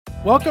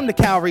Welcome to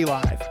Calvary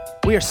Live.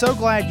 We are so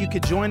glad you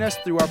could join us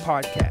through our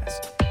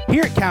podcast.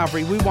 Here at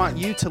Calvary, we want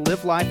you to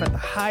live life at the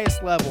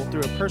highest level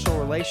through a personal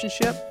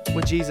relationship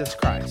with Jesus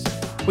Christ.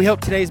 We hope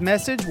today's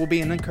message will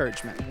be an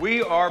encouragement.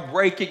 We are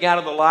breaking out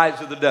of the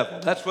lies of the devil.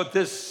 That's what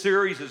this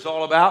series is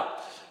all about.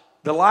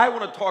 The lie I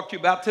want to talk to you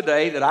about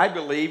today that I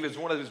believe is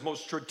one of the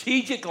most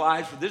strategic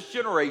lies for this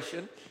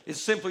generation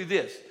is simply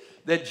this,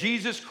 that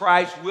Jesus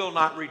Christ will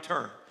not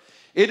return.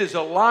 It is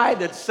a lie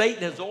that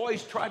Satan has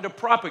always tried to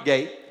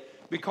propagate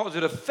because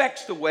it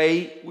affects the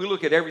way we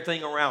look at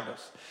everything around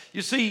us.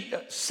 You see,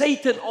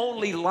 Satan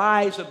only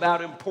lies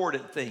about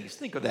important things.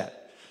 Think of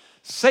that.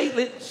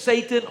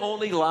 Satan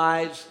only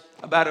lies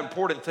about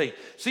important things.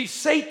 See,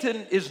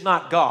 Satan is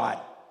not God.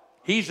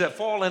 He's a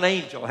fallen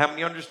angel. How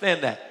many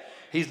understand that?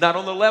 He's not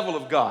on the level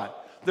of God.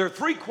 There are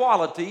three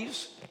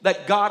qualities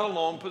that God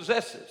alone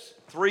possesses.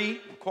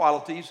 Three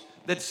qualities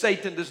that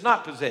Satan does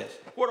not possess.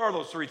 What are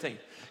those three things?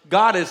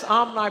 God is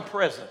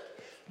omnipresent.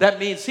 That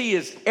means he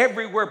is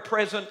everywhere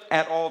present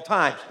at all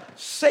times.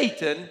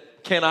 Satan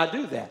cannot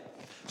do that.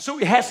 So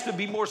he has to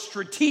be more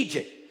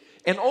strategic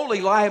and only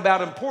lie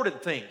about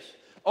important things.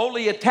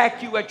 Only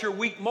attack you at your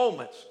weak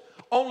moments.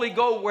 Only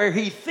go where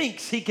he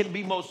thinks he can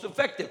be most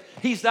effective.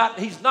 He's not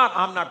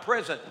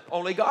omnipresent.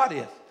 Only God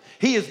is.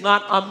 He is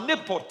not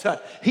omnipotent.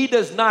 He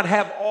does not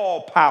have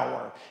all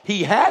power.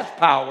 He has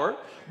power,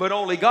 but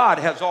only God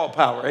has all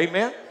power.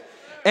 Amen?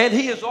 And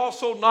he is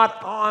also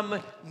not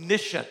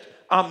omniscient.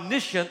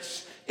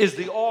 Omniscience is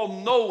the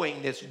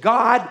all-knowingness.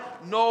 God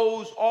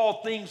knows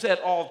all things at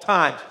all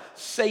times.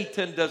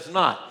 Satan does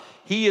not.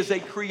 He is a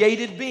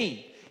created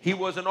being. He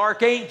was an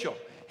archangel.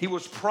 He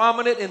was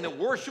prominent in the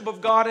worship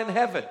of God in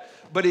heaven.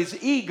 But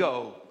his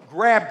ego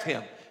grabbed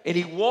him, and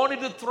he wanted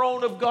the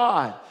throne of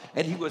God,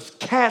 and he was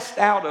cast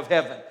out of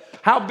heaven.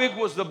 How big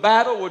was the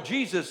battle? Well,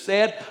 Jesus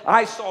said,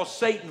 I saw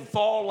Satan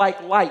fall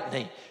like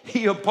lightning.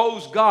 He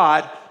opposed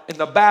God, and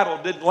the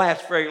battle didn't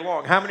last very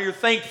long. How many are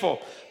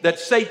thankful that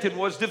Satan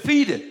was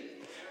defeated?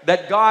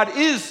 That God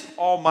is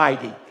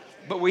almighty.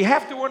 But we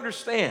have to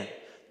understand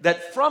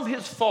that from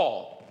his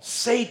fall,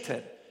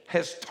 Satan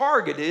has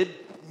targeted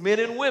men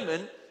and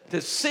women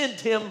to send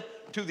him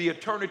to the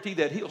eternity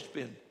that he'll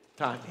spend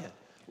time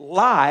in.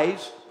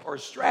 Lies are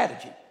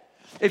strategy.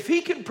 If he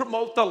can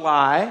promote the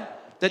lie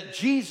that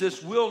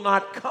Jesus will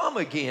not come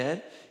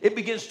again, it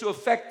begins to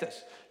affect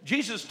us.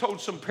 Jesus told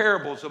some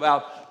parables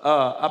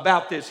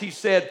about this. He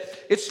said,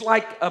 it's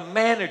like a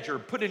manager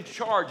put in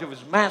charge of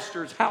his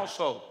master's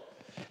household.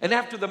 And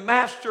after the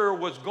master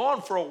was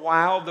gone for a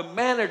while, the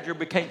manager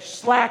became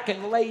slack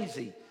and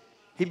lazy.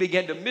 He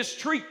began to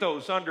mistreat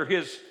those under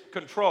his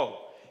control.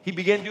 He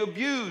began to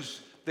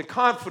abuse the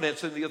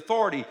confidence and the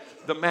authority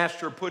the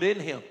master put in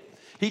him.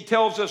 He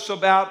tells us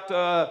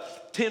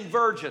about 10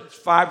 virgins.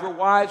 5 were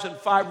wise and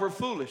 5 were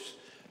foolish.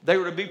 They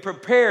were to be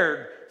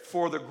prepared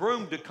for the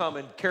groom to come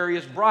and carry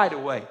his bride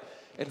away.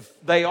 And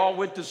they all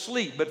went to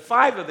sleep. But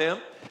 5 of them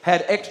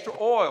had extra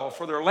oil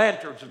for their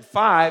lanterns, and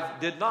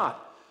 5 did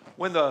not.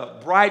 When the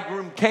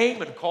bridegroom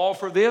came and called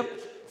for them,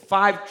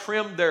 5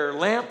 trimmed their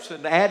lamps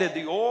and added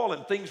the oil,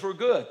 and things were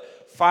good.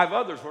 5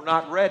 others were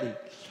not ready.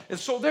 And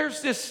so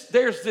there's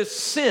this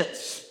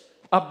sense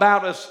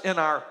about us in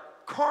our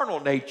carnal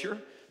nature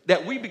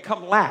that we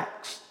become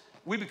lax.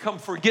 We become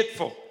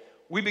forgetful.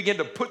 We begin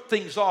to put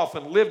things off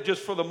and live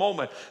just for the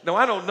moment. Now,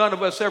 I know none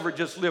of us ever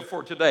just live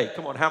for today.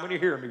 Come on, how many are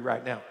hearing me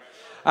right now?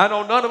 I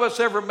know none of us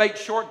ever make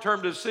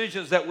short-term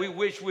decisions that we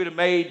wish we'd have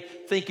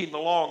made thinking the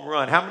long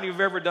run. How many of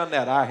you have ever done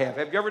that? I have.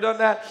 Have you ever done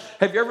that?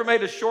 Have you ever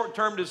made a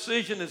short-term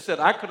decision and said,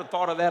 I could have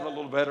thought of that a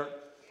little better?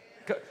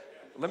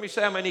 Let me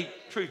see how many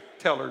truth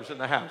tellers in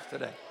the house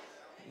today.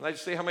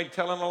 Let's see how many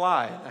telling a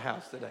lie in the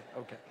house today.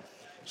 Okay.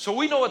 So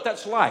we know what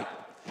that's like.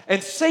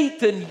 And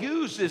Satan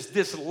uses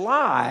this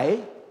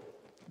lie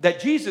that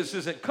Jesus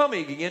isn't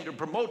coming again to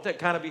promote that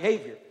kind of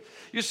behavior.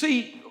 You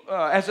see,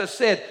 as I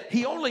said,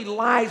 he only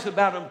lies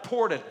about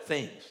important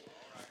things.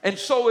 And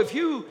so if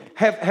you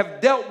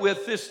have dealt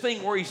with this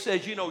thing where he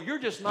says, you know, you're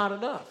just not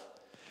enough.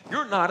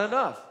 You're not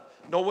enough.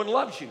 No one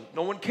loves you.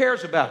 No one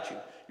cares about you.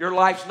 Your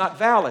life's not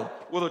valid.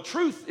 Well, the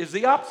truth is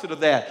the opposite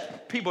of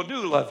that. People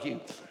do love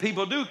you.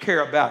 People do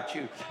care about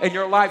you. And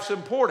your life's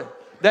important.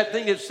 That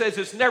thing that says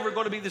it's never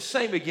going to be the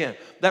same again.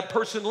 That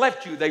person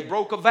left you. They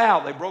broke a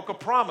vow. They broke a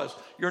promise.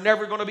 You're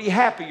never going to be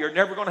happy. You're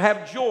never going to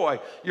have joy.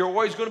 You're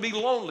always going to be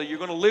lonely. You're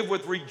going to live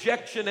with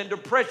rejection and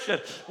depression.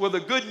 Well,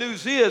 the good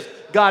news is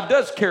God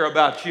does care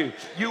about you.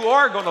 You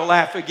are going to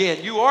laugh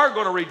again. You are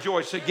going to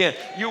rejoice again.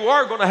 You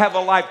are going to have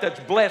a life that's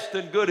blessed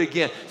and good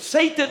again.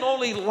 Satan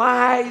only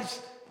lies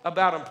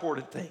about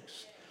important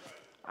things.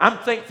 I'm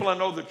thankful I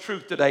know the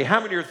truth today. How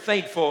many are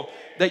thankful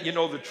that you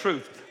know the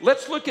truth?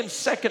 Let's look in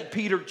 2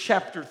 Peter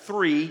chapter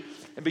 3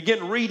 and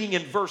begin reading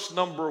in verse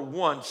number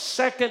 1.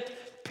 2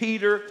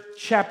 Peter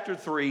chapter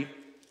 3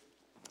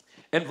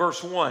 and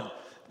verse 1.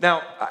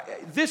 Now,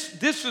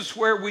 this is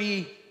where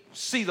we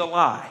see the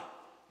lie.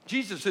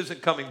 Jesus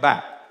isn't coming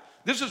back.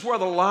 This is where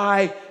the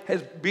lie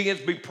begins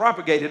to be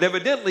propagated.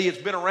 Evidently,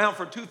 it's been around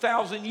for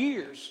 2,000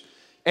 years.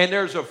 And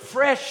there's a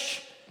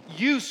fresh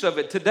use of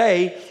it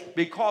today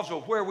because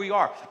of where we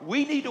are.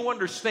 We need to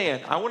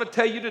understand. I want to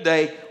tell you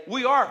today,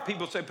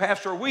 people say,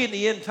 Pastor, are we in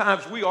the end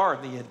times? We are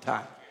in the end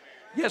time.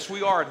 Yes,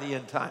 we are in the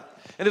end time.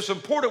 And it's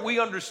important we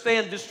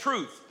understand this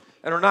truth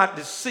and are not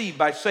deceived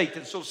by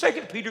Satan. So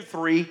 2 Peter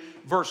 3,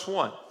 verse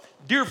 1.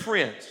 Dear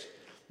friends,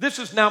 this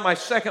is now my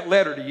second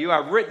letter to you.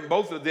 I've written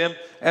both of them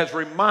as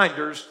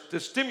reminders to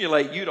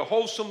stimulate you to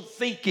wholesome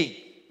thinking,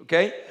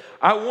 okay?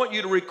 I want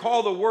you to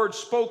recall the words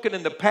spoken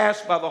in the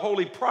past by the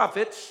holy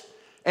prophets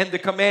and the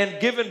command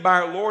given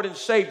by our Lord and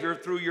Savior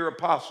through your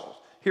apostles.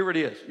 Here it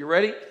is. You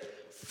ready?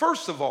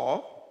 First of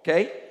all,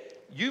 okay,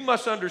 you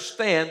must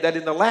understand that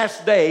in the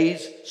last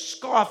days,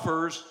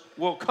 scoffers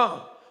will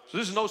come. So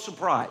this is no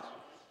surprise.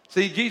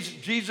 See,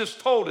 Jesus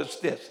told us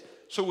this,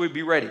 so we'd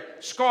be ready.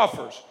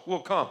 Scoffers will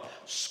come.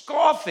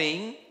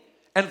 Scoffing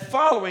and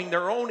following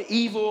their own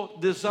evil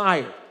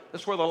desire.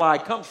 That's where the lie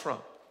comes from,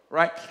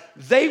 right?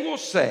 They will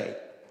say,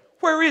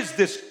 where is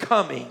this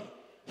coming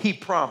he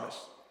promised?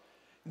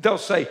 They'll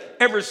say,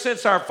 ever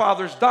since our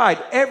fathers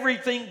died,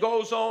 everything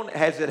goes on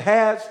as it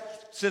has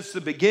since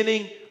the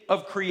beginning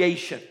of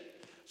creation.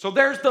 So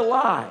there's the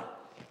lie.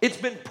 It's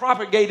been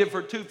propagated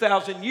for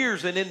 2,000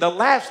 years, and in the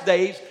last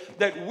days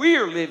that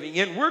we're living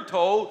in, we're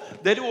told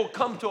that it will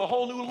come to a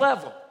whole new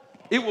level.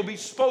 It will be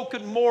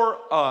spoken more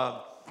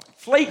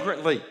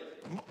flagrantly,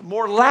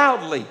 more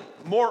loudly,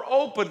 more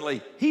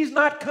openly. He's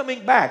not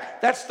coming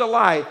back. That's the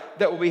lie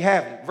that we'll be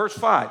having. Verse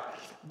 5,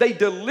 they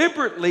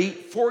deliberately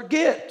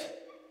forget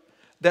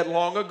that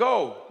long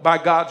ago, by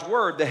God's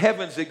word, the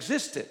heavens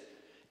existed,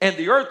 and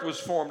the earth was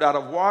formed out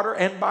of water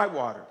and by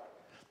water.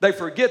 They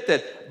forget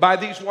that by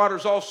these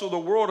waters also the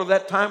world of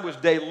that time was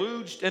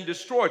deluged and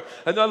destroyed.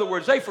 In other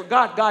words, they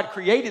forgot God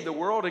created the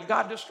world and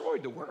God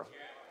destroyed the world.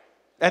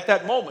 At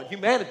that moment,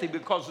 humanity,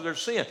 because of their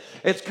sin.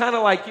 It's kind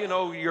of like,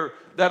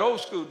 that old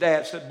school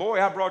dad said, boy,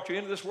 I brought you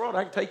into this world,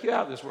 I can take you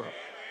out of this world.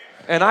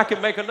 And I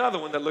can make another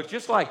one that looks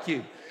just like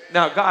you.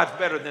 Now, God's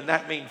better than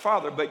that mean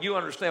father, but you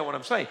understand what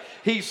I'm saying.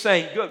 He's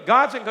saying,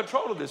 God's in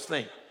control of this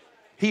thing.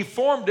 He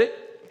formed it.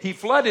 He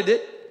flooded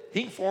it.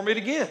 He can form it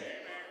again.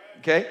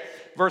 Okay?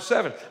 Verse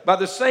 7. By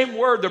the same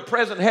word, the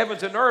present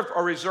heavens and earth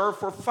are reserved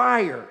for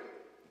fire,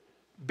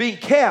 being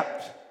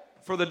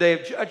kept for the day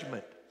of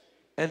judgment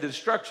and the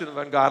destruction of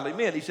ungodly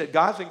men. He said,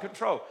 God's in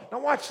control. Now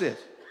watch this.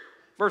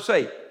 Verse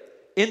 8.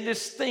 In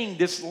this thing,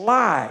 this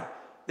lie,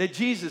 that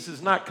Jesus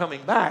is not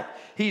coming back,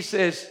 he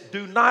says,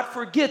 do not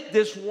forget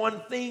this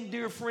one thing,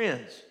 dear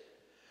friends.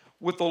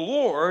 With the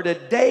Lord, a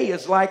day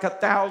is like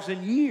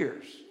 1,000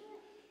 years,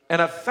 and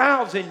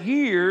 1,000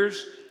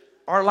 years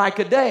are like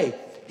a day.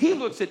 He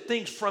looks at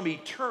things from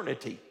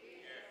eternity.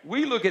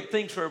 We look at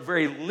things from a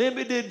very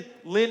limited,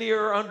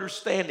 linear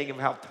understanding of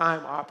how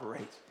time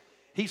operates.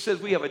 He says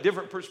we have a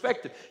different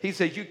perspective. He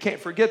says you can't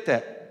forget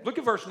that. Look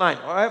at verse 9.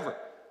 However,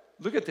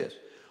 look at this.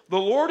 The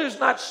Lord is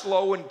not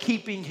slow in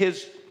keeping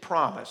his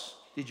promise.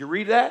 Did you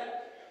read that?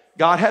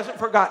 God hasn't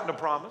forgotten the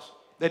promise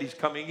that he's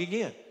coming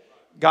again.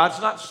 God's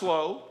not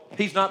slow.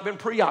 He's not been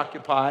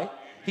preoccupied.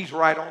 He's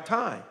right on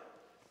time.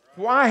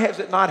 Why has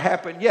it not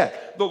happened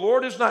yet? The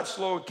Lord is not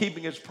slow in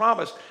keeping his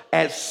promise,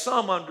 as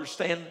some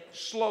understand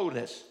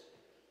slowness.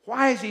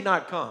 Why has he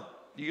not come?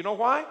 Do you know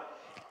why?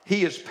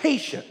 He is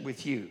patient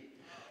with you,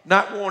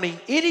 not wanting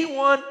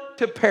anyone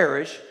to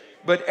perish,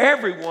 but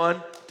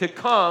everyone to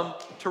come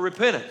to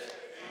repentance.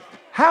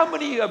 How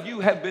many of you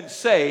have been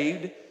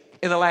saved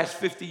in the last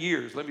 50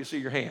 years? Let me see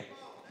your hand.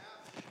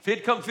 If it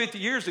had come 50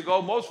 years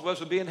ago, most of us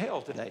would be in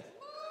hell today.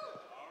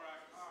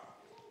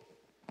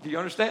 Do you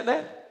understand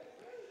that?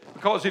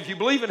 Because if you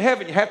believe in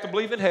heaven, you have to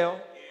believe in hell.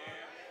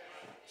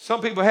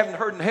 Some people haven't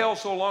heard in hell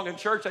so long in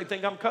church, they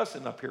think I'm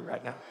cussing up here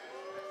right now.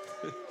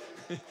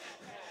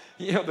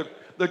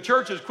 The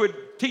church has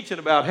quit teaching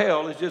about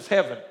hell. It's just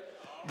heaven.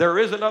 There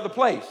is another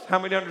place. How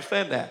many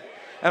understand that?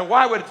 And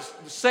why would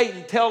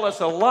Satan tell us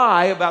a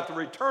lie about the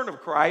return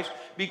of Christ?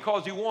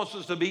 Because he wants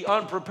us to be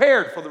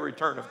unprepared for the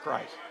return of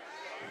Christ.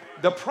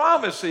 The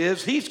promise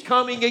is he's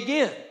coming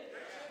again.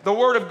 The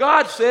Word of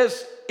God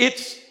says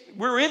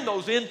we're in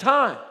those end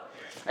times.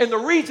 And the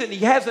reason he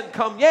hasn't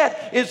come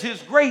yet is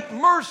his great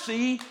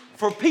mercy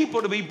for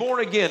people to be born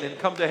again and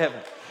come to heaven.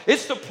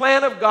 It's the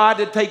plan of God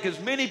to take as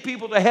many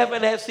people to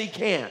heaven as he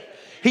can.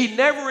 He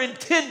never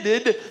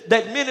intended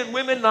that men and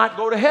women not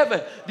go to heaven.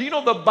 Do you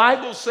know the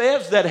Bible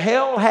says that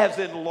hell has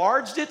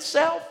enlarged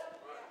itself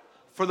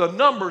for the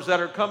numbers that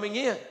are coming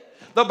in?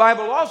 The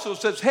Bible also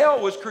says hell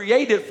was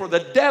created for the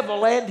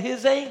devil and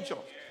his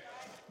angels.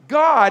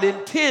 God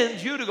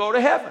intends you to go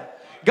to heaven.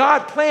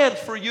 God plans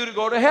for you to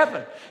go to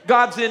heaven.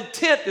 God's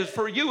intent is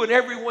for you and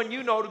everyone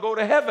you know to go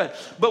to heaven.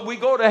 But we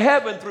go to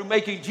heaven through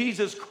making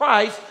Jesus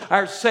Christ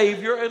our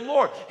Savior and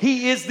Lord.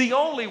 He is the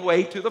only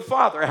way to the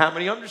Father. How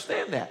many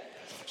understand that?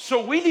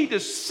 So we need to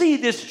see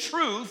this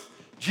truth.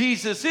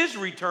 Jesus is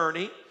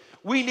returning.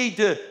 We need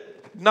to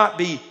not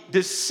be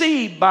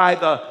deceived by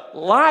the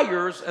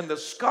liars and the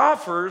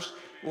scoffers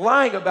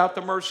lying about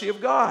the mercy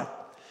of God.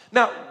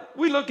 Now,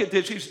 we look at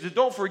this. He says,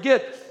 don't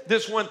forget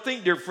this one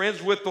thing, dear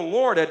friends. With the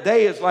Lord, a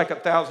day is like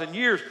 1,000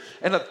 years,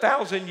 and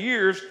 1,000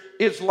 years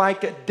is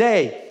like a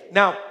day.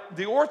 Now,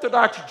 the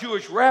Orthodox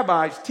Jewish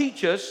rabbis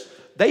teach us,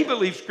 they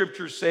believe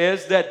Scripture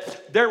says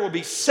that there will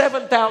be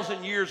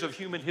 7,000 years of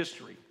human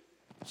history.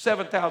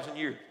 7,000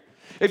 years.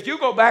 If you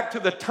go back to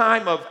the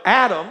time of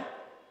Adam,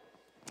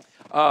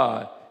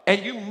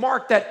 and you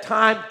mark that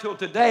time till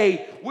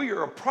today, we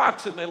are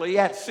approximately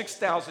at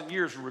 6,000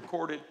 years of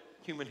recorded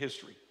human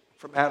history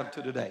from Adam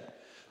to today.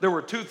 There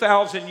were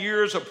 2,000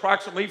 years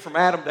approximately from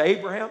Adam to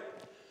Abraham,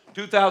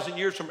 2,000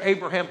 years from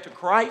Abraham to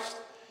Christ,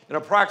 and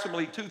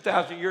approximately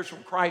 2,000 years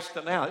from Christ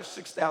to now. That's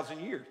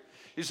 6,000 years.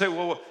 You say,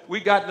 well, we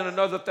got in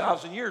another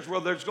 1,000 years. Well,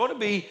 there's going to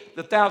be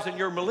the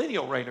 1,000-year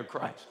millennial reign of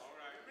Christ.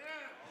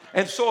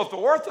 And so if the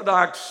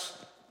Orthodox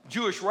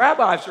Jewish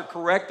rabbis are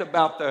correct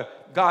about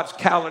God's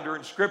calendar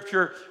in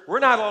Scripture, we're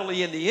not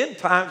only in the end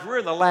times, we're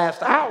in the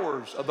last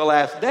hours of the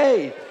last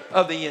day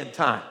of the end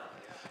time.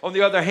 On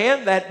the other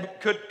hand,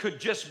 that could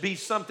just be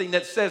something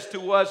that says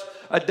to us,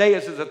 a day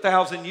is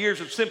 1,000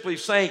 years of simply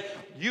saying,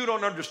 you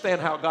don't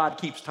understand how God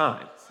keeps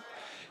time.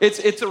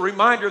 It's a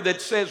reminder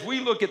that says we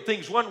look at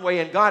things one way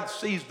and God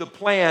sees the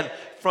plan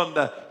from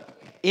the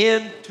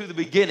end to the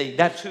beginning.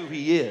 That's who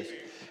He is.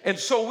 And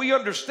so we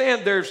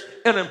understand there's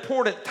an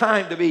important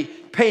time to be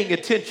paying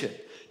attention,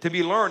 to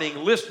be learning,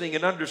 listening,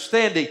 and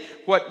understanding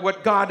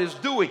what God is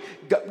doing.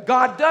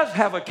 God does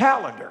have a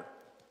calendar.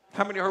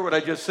 How many heard what I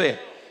just said?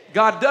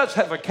 God does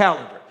have a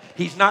calendar.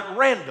 He's not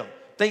random.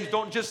 Things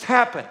don't just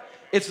happen.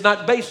 It's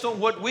not based on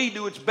what we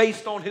do. It's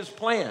based on His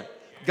plan.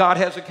 God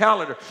has a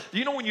calendar. Do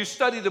you know when you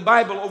study the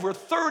Bible, over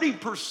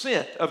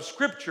 30% of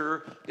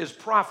Scripture is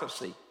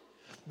prophecy.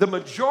 The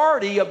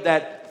majority of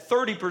that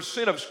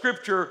 30% of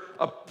Scripture,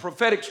 of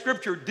prophetic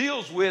Scripture,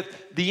 deals with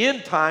the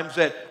end times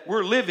that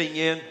we're living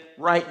in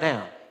right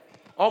now.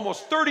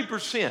 Almost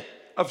 30%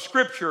 of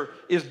Scripture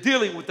is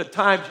dealing with the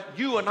times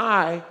you and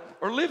I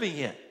are living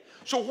in.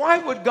 So why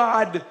would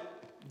God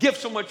give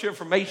so much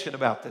information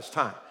about this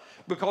time?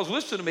 Because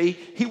listen to me,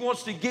 He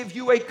wants to give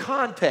you a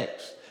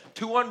context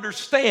to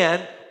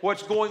understand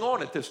what's going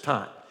on at this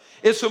time.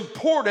 It's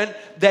important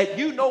that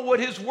you know what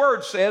His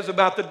Word says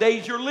about the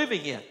days you're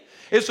living in.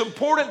 It's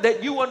important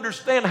that you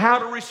understand how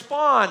to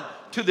respond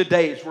to the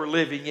days we're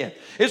living in.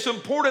 It's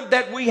important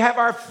that we have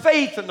our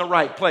faith in the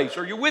right place.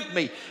 Are you with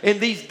me? In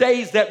these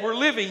days that we're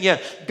living in,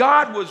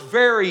 God was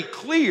very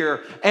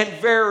clear and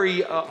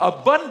very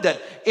abundant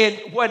in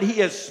what He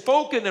has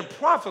spoken and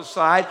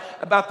prophesied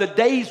about the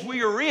days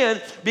we are in,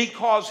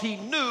 because He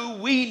knew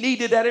we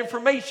needed that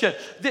information.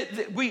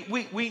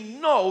 We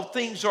know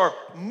things are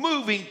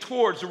moving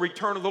towards the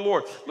return of the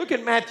Lord. Look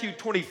at Matthew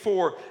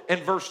 24 and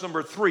verse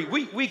number 3.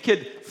 We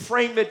could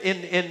frame it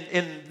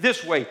in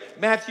this way.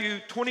 Matthew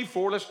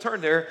 24, let's turn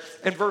there,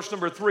 in verse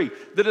number 3.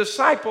 The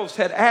disciples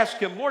had asked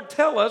Him, Lord,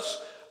 tell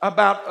us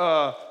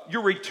about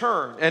your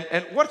return,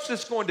 and what's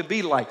this going to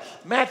be like?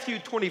 Matthew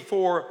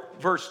 24,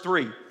 verse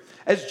 3.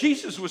 As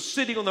Jesus was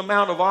sitting on the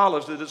Mount of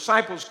Olives, the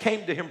disciples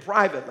came to Him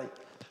privately.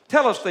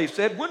 Tell us, they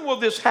said, when will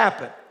this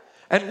happen?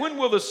 And when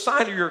will the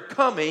sign of your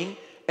coming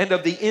and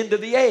of the end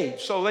of the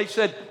age? So they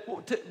said,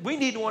 we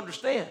need to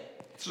understand.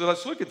 So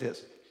let's look at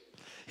this.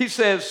 He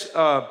says,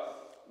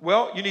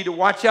 well, you need to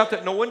watch out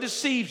that no one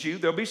deceives you.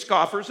 There'll be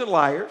scoffers and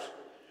liars.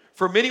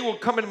 For many will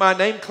come in my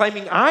name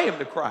claiming I am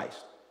the Christ,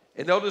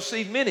 and they'll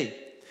deceive many.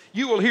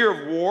 You will hear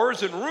of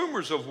wars and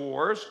rumors of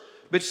wars,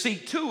 but see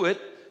to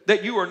it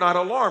that you are not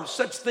alarmed.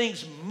 Such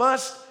things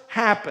must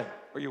happen.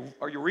 Are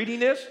you reading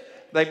this?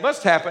 They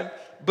must happen,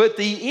 but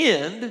the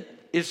end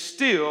is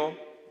still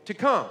to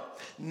come.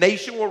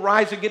 Nation will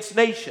rise against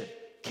nation,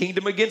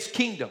 kingdom against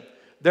kingdom.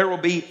 There will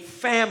be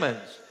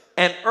famines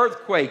and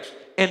earthquakes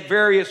in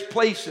various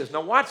places.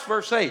 Now watch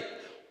verse 8.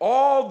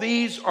 All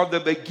these are the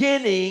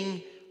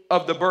beginning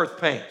of the birth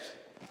pains.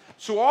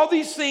 So all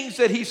these things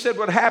that He said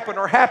would happen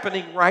are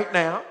happening right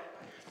now.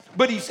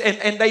 But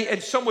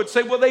and some would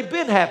say, well, they've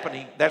been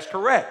happening. That's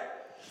correct.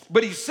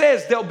 But He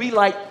says they'll be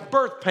like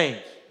birth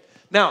pains.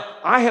 Now,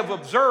 I have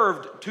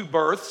observed 2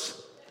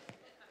 births.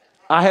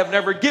 I have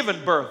never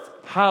given birth.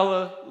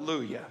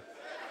 Hallelujah.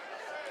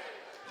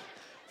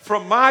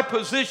 From my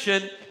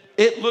position,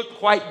 it looked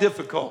quite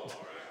difficult.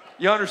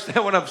 You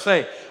understand what I'm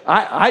saying?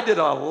 I did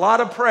a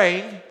lot of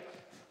praying.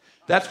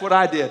 That's what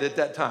I did at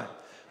that time.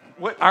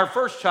 Our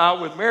first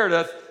child with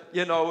Meredith,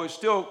 it was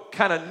still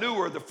kind of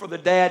newer for the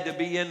dad to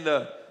be in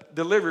the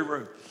delivery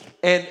room.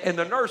 And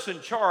the nurse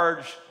in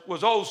charge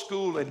was old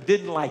school and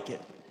didn't like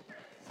it.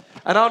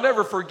 And I'll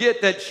never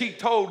forget that she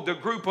told the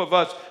group of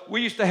us,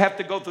 we used to have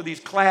to go through these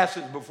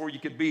classes before you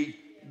could be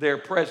there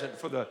present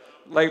for the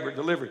labor and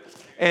delivery.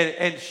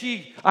 And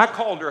I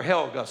called her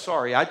Helga,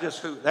 sorry,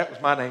 that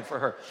was my name for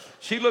her.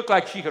 She looked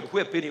like she could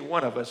whip any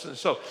one of us. And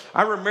so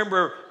I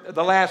remember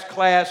the last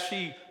class,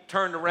 she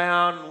turned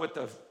around with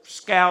a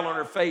scowl on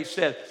her face,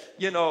 said,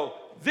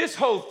 this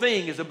whole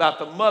thing is about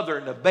the mother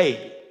and the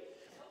baby.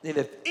 And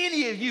if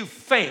any of you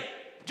faint,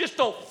 just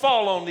don't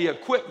fall on the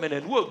equipment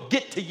and we'll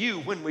get to you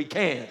when we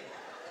can.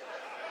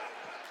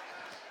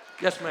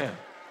 Yes, ma'am.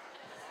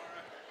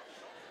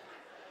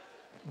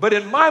 But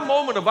in my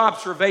moment of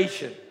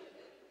observation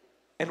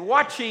and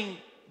watching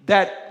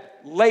that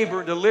labor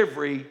and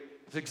delivery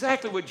It's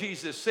exactly what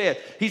Jesus said.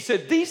 He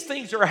said, these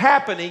things are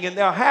happening and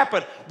they'll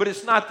happen, but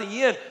it's not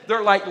the end.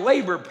 They're like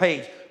labor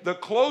pains. The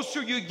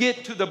closer you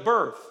get to the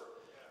birth,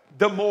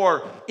 the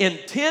more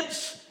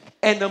intense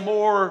and the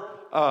more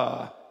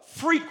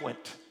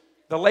frequent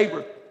the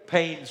labor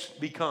pains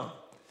become.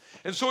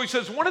 And so he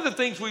says one of the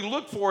things we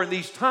look for in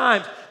these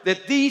times,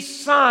 that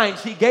these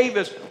signs he gave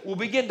us will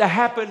begin to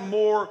happen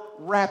more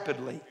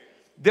rapidly.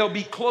 They'll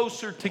be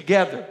closer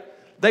together.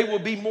 They will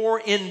be more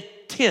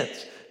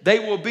intense. They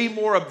will be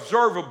more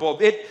observable.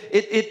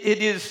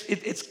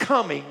 It's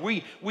coming.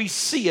 We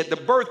see it. The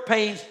birth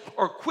pains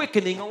are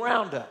quickening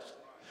around us.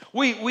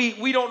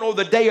 We don't know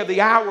the day or the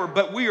hour,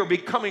 but we are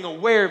becoming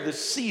aware of the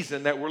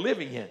season that we're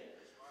living in.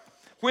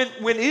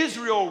 When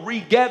Israel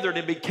regathered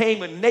and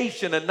became a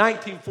nation in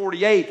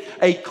 1948,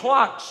 a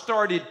clock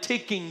started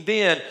ticking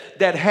then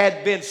that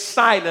had been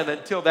silent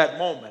until that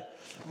moment.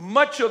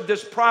 Much of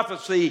this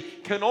prophecy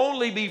can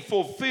only be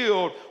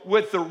fulfilled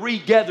with the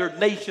regathered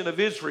nation of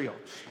Israel.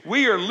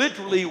 We are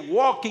literally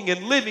walking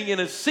and living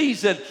in a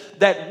season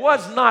that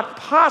was not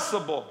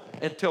possible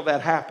until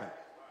that happened.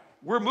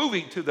 We're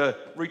moving to the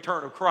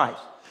return of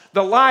Christ.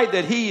 The lie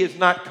that he is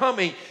not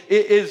coming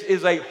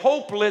is a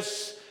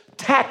hopeless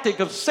tactic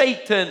of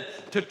Satan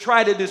to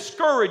try to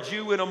discourage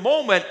you in a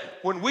moment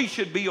when we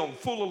should be on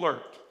full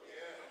alert.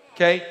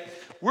 Okay?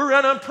 We're in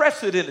an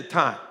unprecedented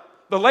time.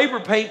 The labor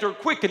pains are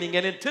quickening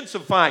and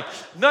intensifying.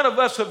 None of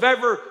us have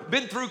ever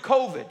been through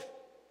COVID.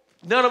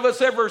 None of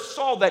us ever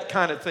saw that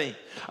kind of thing.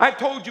 I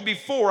told you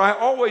before, I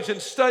always, in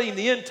studying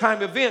the end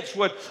time events,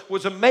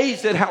 was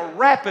amazed at how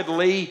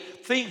rapidly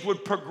things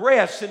would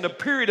progress in the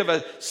period of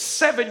a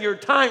 7-year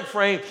time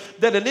frame,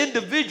 that an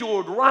individual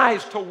would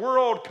rise to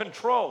world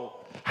control.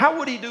 How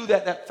would he do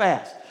that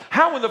fast?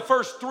 How in the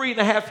first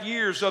 3.5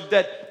 years of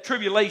that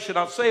tribulation,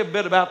 I'll say a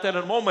bit about that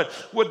in a moment,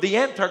 would the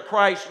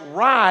Antichrist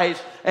rise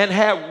and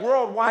have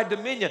worldwide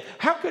dominion?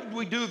 How could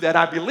we do that?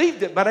 I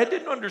believed it, but I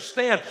didn't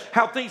understand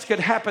how things could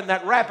happen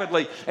that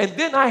rapidly. And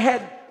then I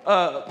had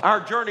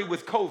our journey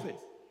with COVID.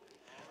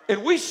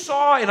 And we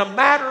saw in a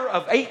matter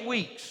of 8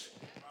 weeks,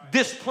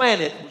 this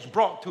planet was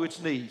brought to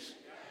its knees.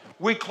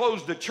 We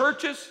closed the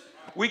churches.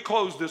 We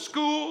closed the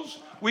schools.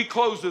 We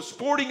closed the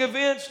sporting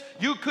events.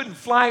 You couldn't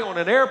fly on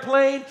an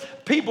airplane.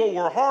 People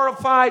were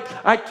horrified.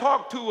 I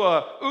talked to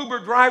an Uber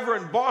driver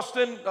in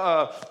Boston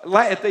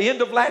at the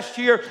end of last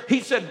year.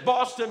 He said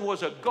Boston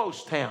was a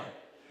ghost town.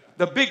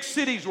 The big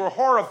cities were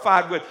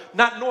horrified with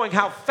not knowing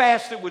how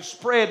fast it would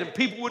spread, and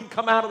people wouldn't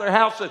come out of their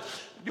houses.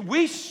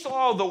 We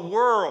saw the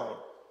world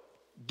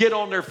get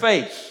on their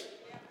face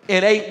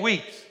in 8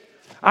 weeks.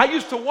 I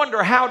used to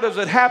wonder, how does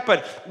it happen?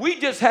 We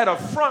just had a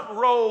front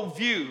row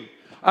view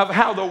of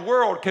how the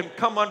world can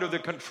come under the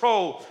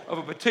control of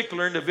a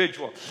particular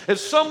individual. If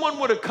someone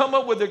would have come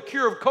up with a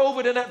cure of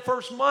COVID in that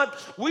first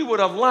month, we would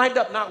have lined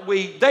up,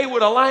 they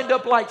would have lined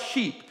up like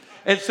sheep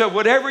and said,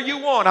 whatever you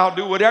want, I'll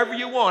do whatever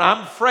you want.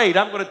 I'm afraid,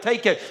 I'm going to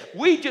take it.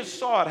 We just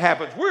saw it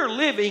happen. We're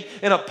living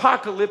in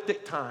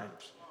apocalyptic times.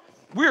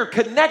 We're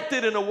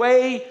connected in a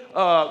way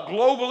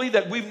globally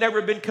that we've never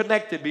been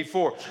connected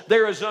before.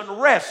 There is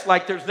unrest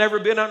like there's never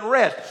been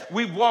unrest.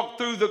 We've walked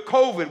through the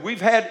COVID. We've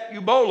had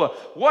Ebola.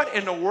 What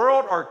in the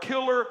world are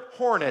killer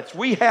hornets?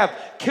 We have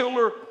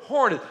killer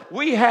hornets.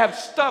 We have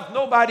stuff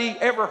nobody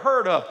ever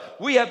heard of.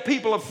 We have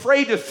people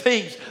afraid of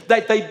things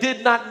that they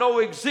did not know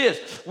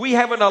exist. We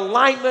have an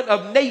alignment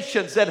of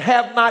nations that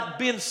have not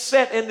been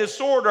set in this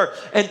order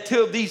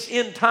until these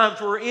end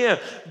times we're in.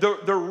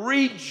 The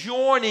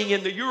rejoining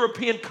in the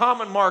European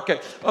common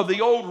market of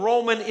the old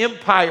Roman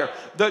Empire.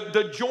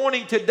 The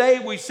joining today,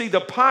 we see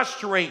the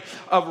posturing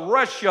of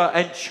Russia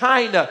and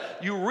China.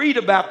 You read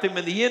about them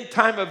in the end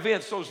time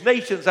events, those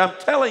nations. I'm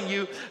telling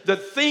you, the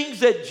things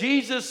that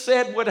Jesus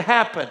said would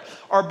happen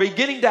are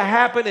beginning to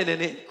happen in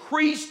an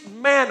increased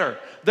manner.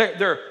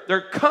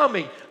 They're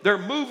coming. They're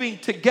moving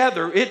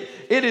together. It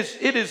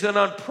is an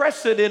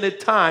unprecedented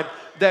time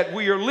that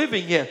we are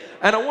living in.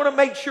 And I want to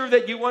make sure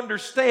that you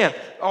understand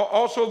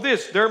also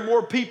this: there are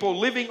more people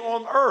living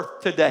on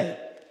earth today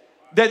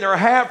than there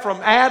have from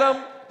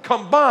Adam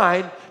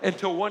combined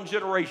until one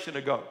generation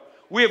ago.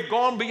 We have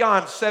gone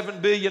beyond 7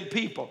 billion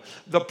people.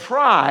 The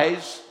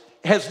prize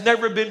has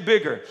never been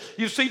bigger.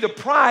 You see, the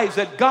prize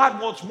that God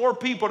wants more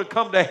people to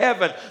come to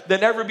heaven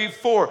than ever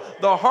before.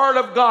 The heart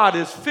of God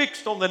is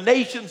fixed on the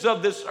nations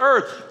of this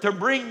earth to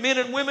bring men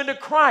and women to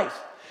Christ.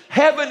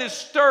 Heaven is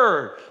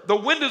stirred. The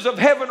windows of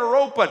heaven are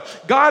open.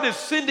 God is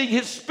sending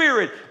His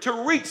Spirit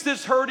to reach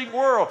this hurting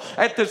world.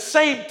 At the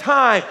same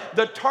time,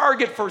 the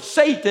target for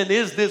Satan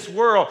is this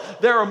world.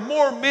 There are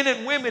more men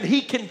and women he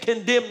can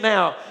condemn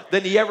now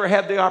than he ever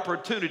had the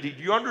opportunity.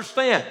 Do you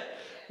understand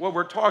what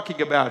we're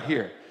talking about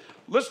here?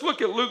 Let's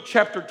look at Luke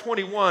chapter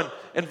 21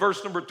 and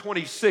verse number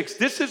 26.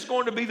 This is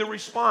going to be the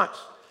response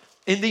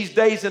in these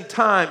days and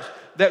times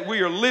that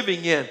we are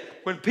living in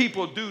when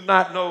people do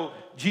not know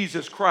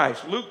Jesus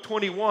Christ. Luke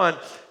 21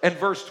 and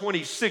verse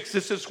 26.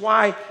 This is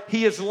why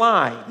he is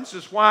lying. This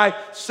is why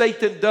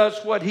Satan does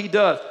what he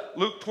does.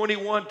 Luke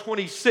 21,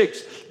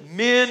 26.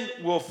 Men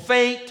will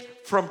faint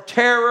from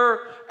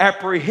terror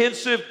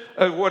apprehensive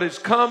of what is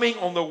coming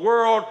on the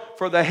world,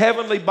 for the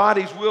heavenly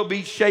bodies will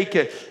be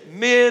shaken.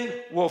 Men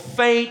will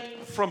faint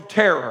from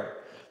terror.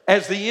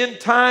 As the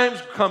end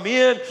times come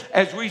in,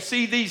 as we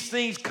see these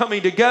things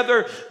coming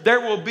together,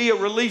 there will be a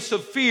release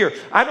of fear.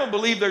 I don't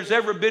believe there's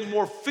ever been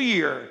more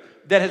fear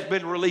that has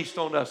been released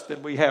on us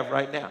than we have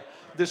right now.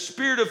 The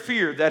spirit of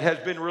fear that has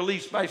been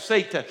released by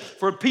Satan.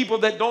 For people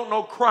that don't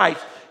know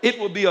Christ, it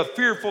will be a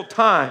fearful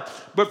time.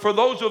 But for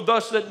those of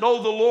us that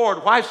know the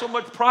Lord, why so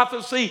much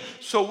prophecy?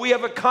 So we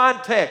have a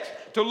context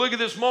to look at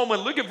this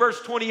moment. Look at verse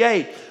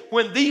 28.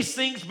 When these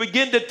things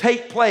begin to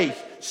take place,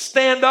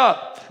 stand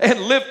up and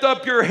lift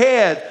up your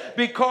head,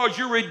 because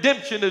your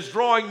redemption is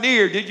drawing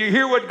near. Did you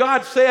hear what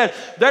God said?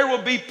 There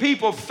will be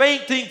people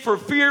fainting for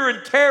fear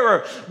and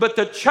terror, but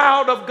the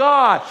child of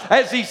God,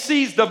 as he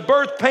sees the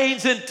birth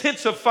pains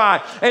intensify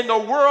and the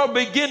world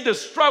begin to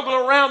struggle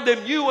around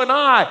them, you and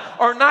I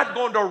are not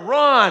going to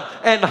run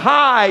and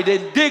hide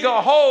and dig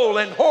a hole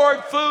and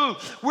hoard food.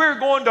 We're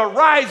going to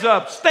rise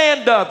up,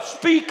 stand up,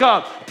 speak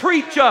up,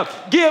 preach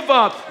up, give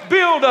up,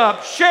 build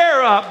up,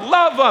 share up,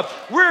 love up.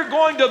 We're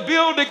going to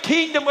build the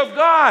kingdom of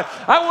God.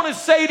 I want to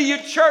say to you,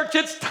 church,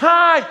 it's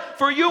time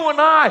for you and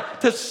I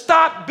to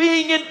stop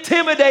being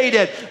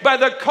intimidated by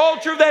the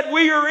culture that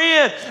we are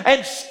in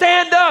and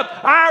stand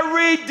up. Our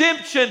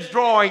redemption's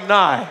drawing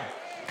nigh.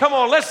 Come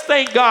on, let's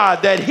thank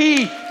God that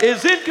He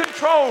is in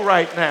control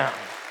right now.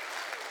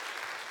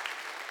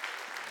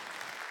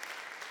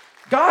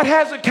 God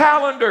has a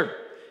calendar.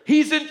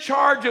 He's in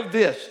charge of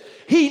this.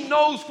 He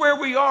knows where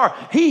we are.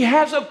 He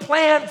has a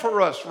plan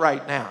for us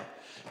right now.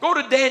 Go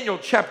to Daniel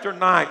chapter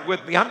 9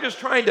 with me. I'm just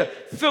trying to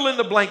fill in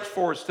the blanks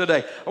for us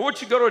today. I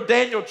want you to go to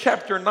Daniel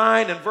chapter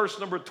 9 and verse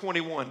number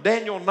 21.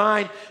 Daniel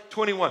 9,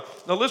 21.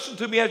 Now listen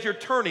to me as you're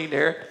turning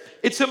there.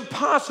 It's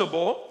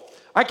impossible.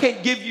 I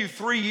can't give you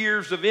 3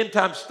 years of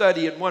end-time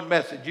study in one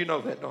message. You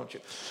know that, don't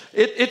you?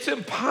 It's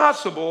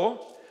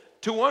impossible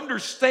to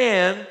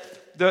understand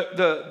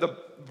the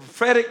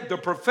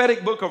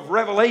prophetic book of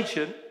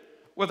Revelation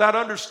without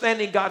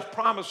understanding God's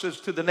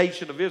promises to the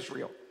nation of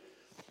Israel.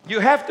 You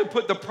have to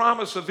put the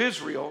promise of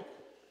Israel,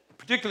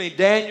 particularly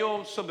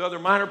Daniel, some of the other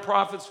minor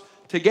prophets,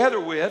 together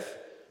with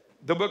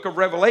the book of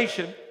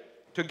Revelation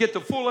to get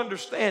the full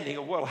understanding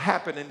of what will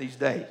happen in these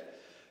days.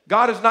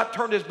 God has not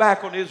turned His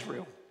back on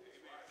Israel.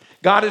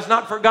 God has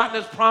not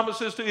forgotten His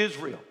promises to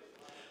Israel.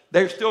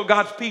 They're still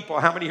God's people.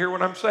 How many hear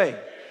what I'm saying?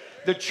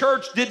 The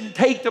church didn't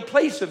take the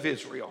place of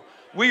Israel.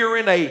 We are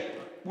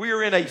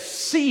in a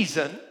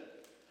season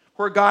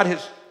where God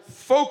has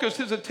focused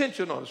His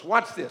attention on us.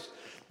 Watch this.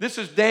 This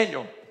is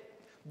Daniel.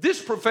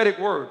 This prophetic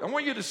word, I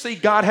want you to see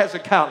God has a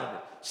calendar.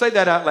 Say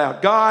that out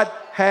loud. God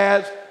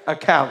has a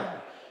calendar.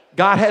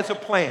 God has a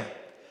plan.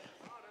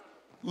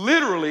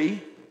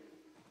 Literally,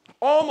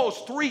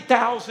 almost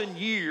 3,000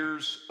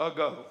 years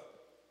ago,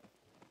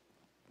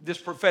 this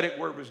prophetic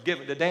word was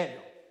given to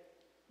Daniel.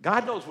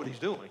 God knows what He's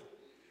doing.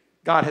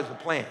 God has a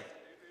plan.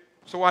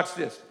 So watch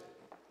this.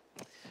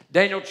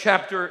 Daniel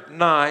chapter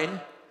 9,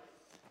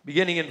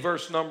 beginning in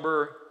verse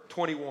number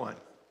 21.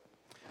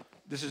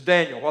 This is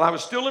Daniel. While I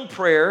was still in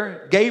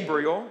prayer,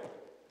 Gabriel,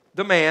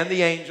 the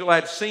angel I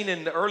had seen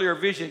in the earlier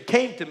vision,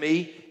 came to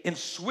me in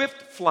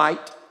swift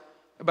flight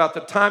about the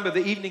time of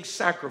the evening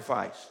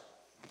sacrifice.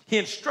 He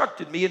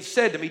instructed me and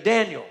said to me,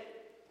 Daniel,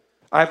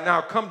 I have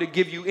now come to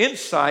give you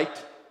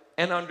insight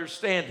and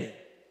understanding.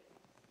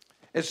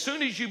 As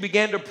soon as you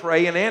began to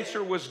pray, an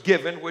answer was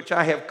given, which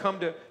I have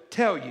come to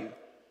tell you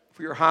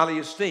for your highly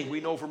esteem.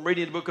 We know from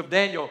reading the book of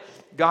Daniel,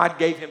 God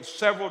gave him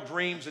several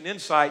dreams and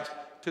insights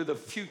to the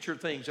future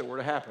things that were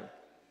to happen.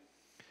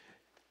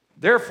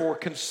 Therefore,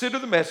 consider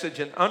the message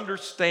and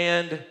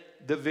understand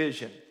the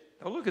vision.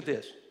 Now look at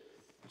this.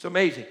 It's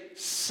amazing.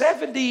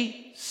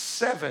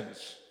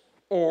 77s,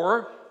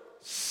 or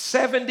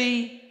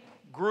 70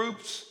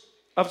 groups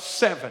of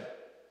 7.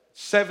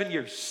 7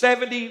 years.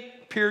 70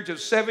 periods of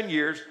 7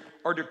 years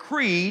are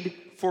decreed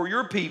for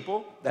your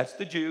people, that's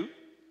the Jew,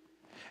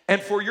 and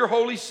for your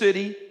holy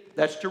city,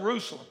 that's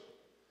Jerusalem.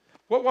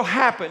 What will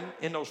happen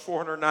in those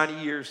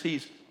 490 years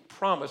He's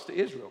promised to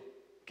Israel,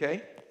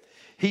 okay?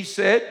 He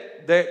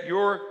said that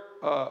you're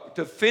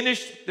to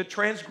finish the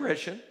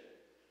transgression,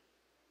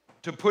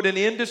 to put an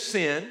end to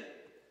sin,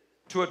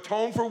 to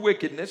atone for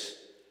wickedness,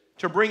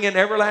 to bring in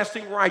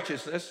everlasting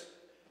righteousness,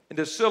 and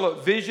to seal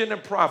up vision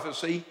and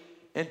prophecy,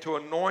 and to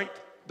anoint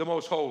the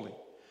most holy.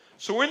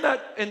 So on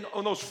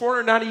those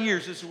 490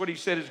 years, this is what He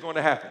said is going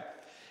to happen.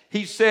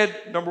 He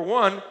said, number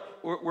one,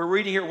 we're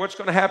reading here what's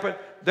going to happen.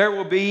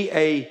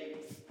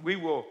 We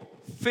will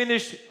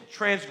finish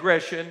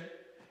transgression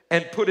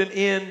and put an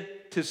end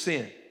to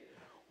sin.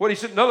 What He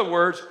said, in other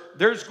words,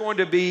 there's going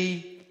to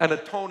be an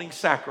atoning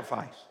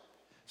sacrifice.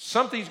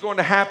 Something's going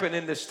to happen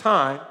in this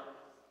time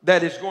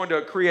that is going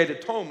to create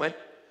atonement,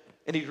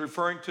 and He's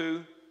referring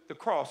to the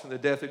cross and the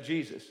death of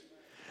Jesus.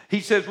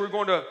 He says we're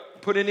going to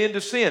put an end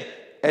to sin.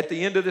 At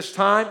the end of this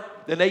time,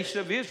 the nation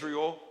of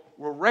Israel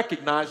will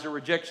recognize the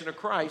rejection of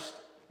Christ,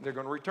 and they're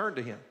going to return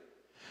to Him.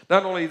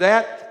 Not only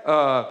that,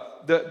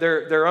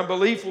 their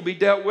unbelief will be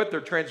dealt with,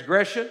 their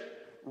transgression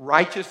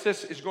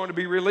Righteousness is going to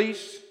be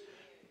released.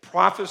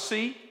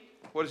 Prophecy,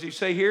 what does he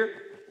say here?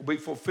 Will be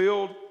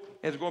fulfilled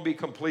and is going to be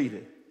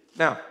completed.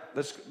 Now,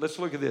 let's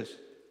look at this.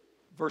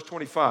 Verse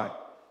 25.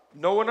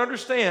 Know and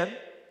understand,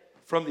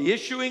 from the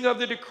issuing of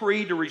the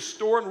decree to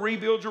restore and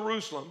rebuild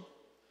Jerusalem.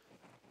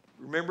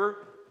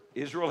 Remember,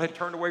 Israel had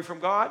turned away from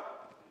God.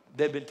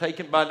 They'd been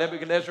taken by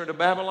Nebuchadnezzar into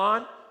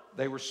Babylon.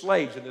 They were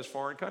slaves in this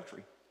foreign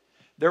country.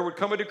 There would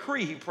come a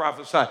decree, he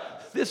prophesied.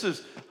 This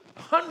is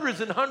hundreds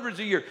and hundreds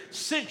of years,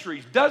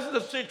 centuries, dozens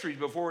of centuries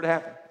before it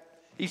happened.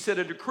 He said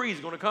a decree is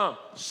going to come.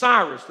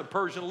 Cyrus, the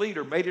Persian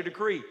leader, made a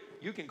decree.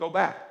 You can go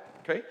back,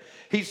 okay?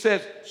 He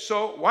says,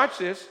 so watch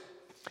this.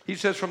 He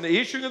says, from the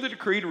issuing of the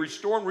decree to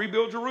restore and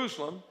rebuild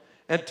Jerusalem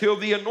until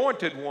the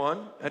anointed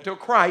one, until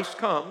Christ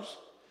comes,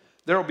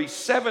 there will be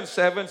 7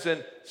 sevens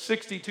and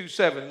 62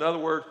 sevens. In other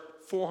words,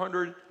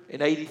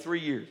 483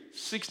 years.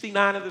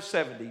 69 of the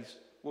 70s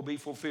will be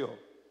fulfilled.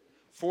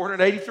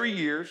 483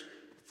 years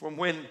from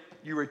when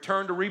you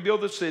return to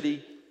rebuild the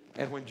city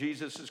and when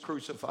Jesus is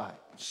crucified.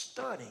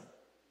 Stunning.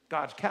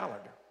 God's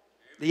calendar.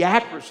 The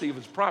accuracy of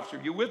his prophecy.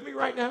 Are you with me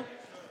right now?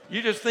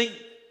 You just think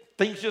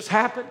things just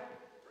happen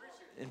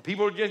and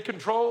people are in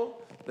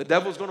control. The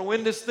devil's going to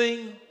win this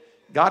thing.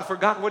 God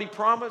forgot what he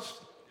promised.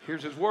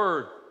 Here's his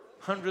word.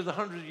 Hundreds and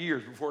hundreds of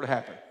years before it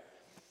happened.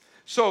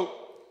 So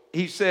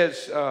he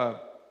says,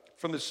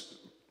 from this,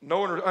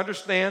 know and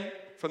understand,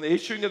 from the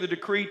issuing of the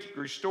decree to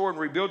restore and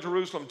rebuild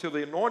Jerusalem until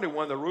the anointed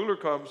one, the ruler,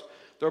 comes,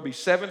 there'll be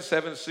 7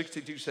 sevens,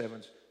 62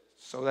 sevens.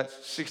 So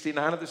that's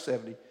 69 of the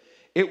 70.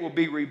 It will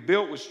be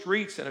rebuilt with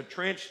streets and a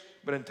trench,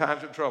 but in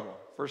times of trouble.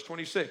 Verse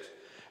 26.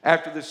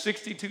 After the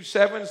 62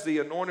 sevens, the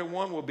anointed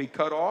one will be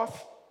cut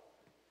off.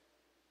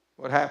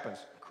 What happens?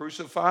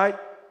 Crucified,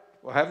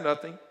 will have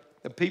nothing.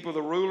 The people,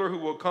 the ruler who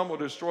will come, will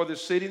destroy the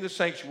city and the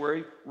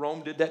sanctuary.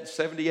 Rome did that in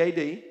 70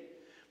 AD.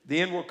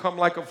 The end will come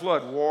like a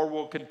flood. War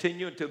will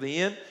continue until the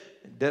end.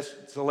 And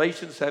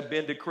desolations have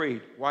been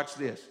decreed. Watch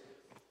this.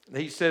 And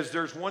he says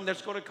there's one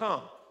that's going to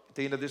come at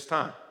the end of this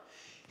time.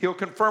 He'll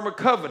confirm a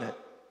covenant.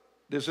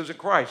 This isn't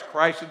Christ.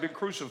 Christ has been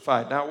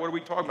crucified. Now, what are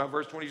we talking about?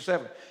 Verse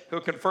 27.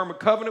 He'll confirm a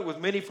covenant with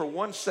many for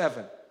 1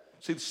 7.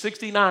 See,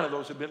 69 of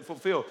those have been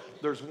fulfilled.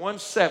 There's 1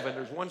 7.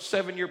 There's 1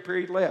 7-year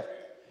period left.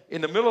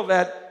 In the middle of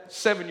that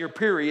 7-year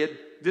period,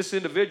 this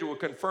individual will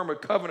confirm a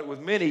covenant with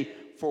many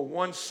for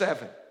 1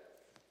 7.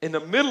 In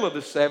the middle of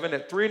the 7,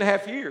 at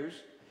 3.5 years,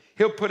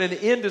 he'll put an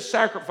end to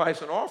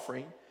sacrifice and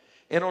offering.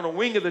 And on a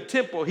wing of the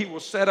temple, he will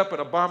set up an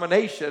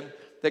abomination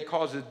that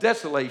causes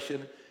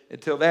desolation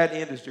until that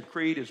end is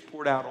decreed, is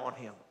poured out on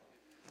him.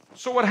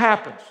 So what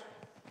happens?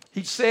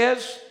 He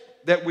says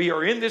that we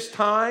are in this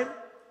time,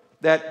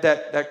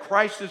 that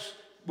Christ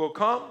will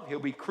come. He'll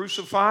be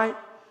crucified.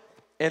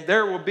 And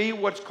there will be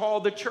what's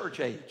called the church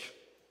age.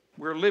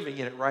 We're living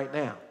in it right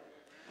now.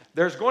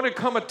 There's going to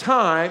come a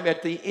time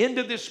at the end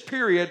of this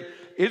period,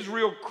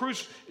 Israel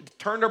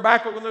turned their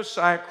back on the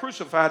Messiah,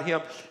 crucified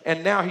him,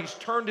 and now he's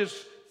turned his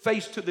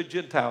face to the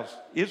Gentiles.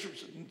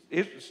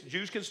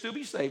 Jews can still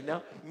be saved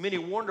now. Many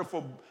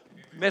wonderful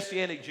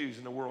Messianic Jews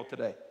in the world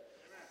today.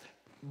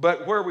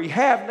 But where we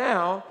have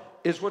now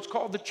is what's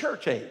called the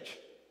church age.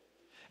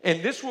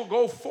 And this will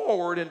go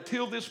forward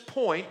until this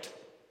point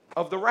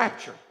of the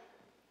rapture.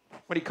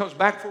 When he comes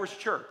back for his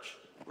church,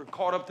 we're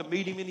caught up to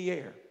meet him in the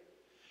air.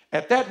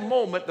 At that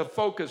moment, the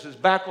focus is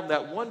back on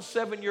that 1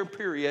 7-year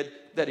period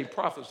that he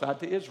prophesied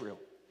to Israel.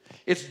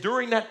 It's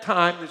during that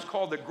time that's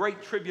called the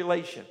Great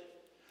Tribulation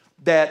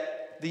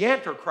that the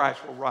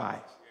Antichrist will rise.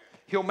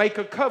 He'll make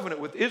a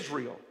covenant with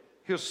Israel.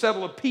 He'll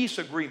settle a peace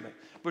agreement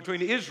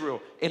between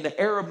Israel and the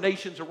Arab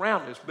nations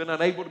around us. Been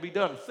unable to be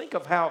done. Think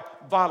of how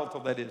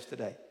volatile that is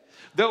today.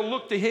 They'll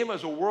look to him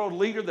as a world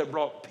leader that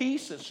brought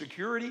peace and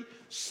security.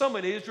 Some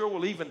in Israel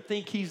will even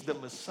think he's the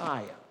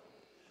Messiah.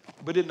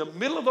 But in the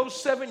middle of those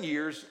 7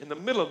 years, in the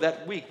middle of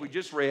that week we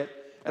just read,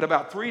 at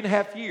about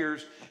 3.5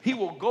 years, he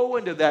will go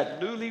into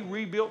that newly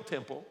rebuilt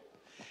temple.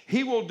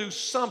 He will do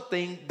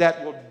something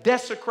that will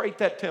desecrate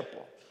that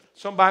temple.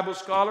 Some Bible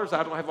scholars,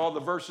 I don't have all the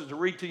verses to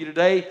read to you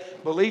today,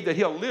 believe that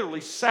he'll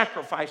literally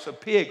sacrifice a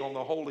pig on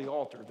the holy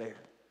altar there.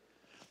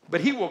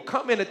 But he will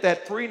come in at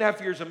that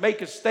 3.5 years and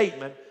make a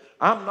statement,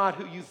 I'm not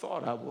who you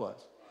thought I was.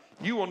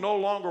 You will no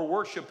longer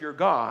worship your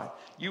God.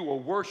 You will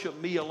worship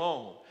me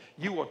alone.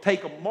 You will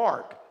take a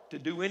mark to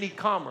do any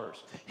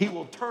commerce. He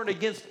will turn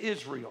against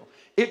Israel.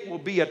 It will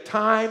be a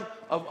time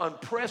of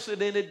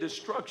unprecedented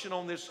destruction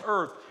on this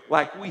earth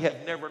like we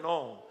have never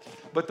known.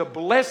 But the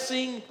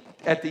blessing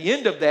at the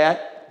end of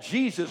that,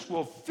 Jesus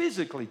will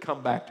physically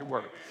come back to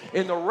earth.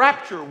 In the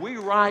rapture, we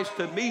rise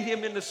to meet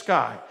him in the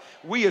sky.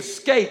 We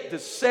escape the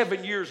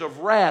 7 years of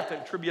wrath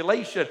and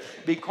tribulation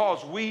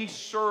because we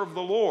serve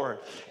the Lord.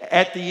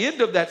 At the end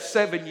of that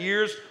 7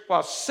 years,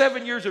 while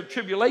 7 years of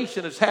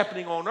tribulation is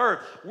happening on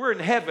earth, we're in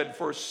heaven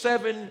for a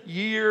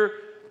 7-year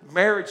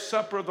marriage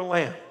supper of the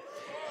Lamb.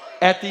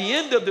 At the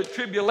end of the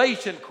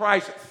tribulation,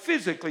 Christ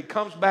physically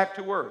comes back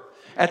to earth.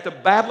 at the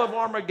Battle of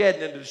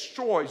Armageddon and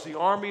destroys the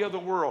army of the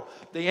world.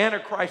 The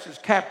Antichrist is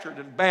captured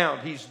and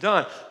bound. He's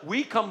done.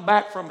 We come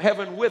back from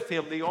heaven with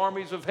him, the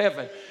armies of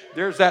heaven.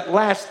 There's that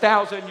last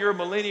 1,000-year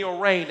millennial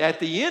reign. At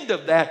the end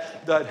of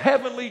that, the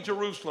heavenly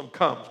Jerusalem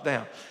comes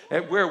down,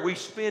 at where we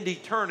spend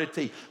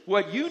eternity.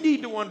 What you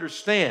need to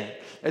understand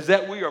is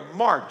that we are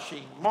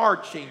marching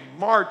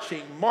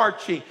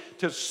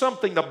to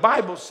something the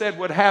Bible said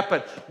would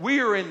happen. We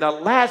are in the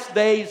last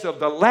days of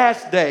the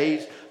last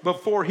days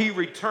before he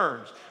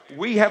returns.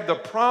 We have the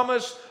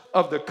promise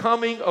of the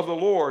coming of the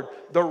Lord,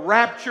 the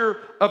rapture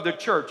of the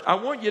church. I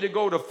want you to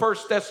go to 1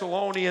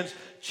 Thessalonians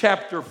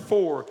chapter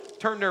 4.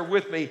 Turn there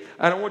with me,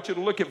 and I want you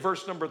to look at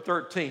verse number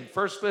 13.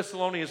 1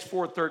 Thessalonians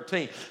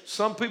 4:13.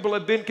 Some people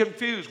have been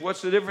confused.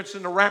 What's the difference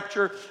in the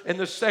rapture and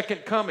the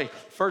second coming?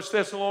 1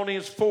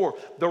 Thessalonians 4.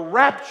 The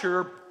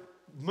rapture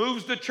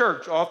moves the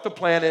church off the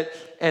planet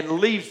and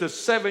leaves the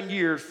 7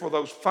 years for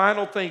those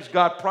final things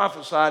God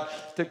prophesied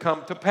to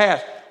come to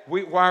pass.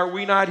 Why are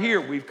we not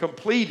here? We've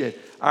completed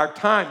our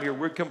time here.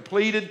 We've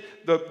completed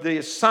the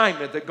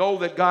assignment, the goal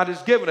that God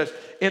has given us.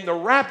 In the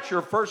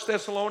rapture, 1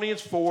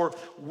 Thessalonians 4,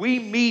 we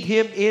meet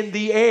him in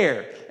the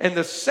air. And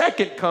the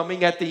second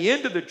coming, at the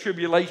end of the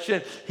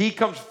tribulation, he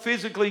comes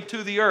physically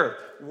to the earth.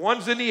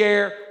 One's in the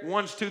air,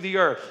 one's to the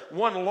earth.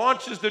 One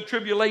launches the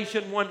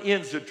tribulation, one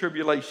ends the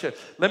tribulation.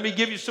 Let me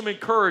give you some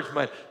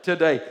encouragement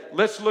today.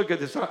 Let's look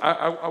at this.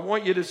 I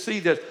want you to see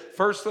this.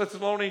 1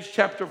 Thessalonians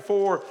chapter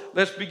 4,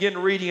 let's begin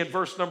reading in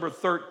verse number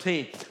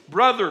 13.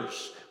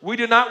 Brothers, we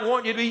do not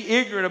want you to be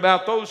ignorant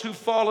about those who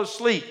fall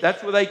asleep.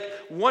 That's where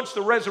once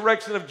the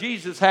resurrection of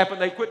Jesus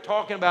happened, they quit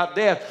talking about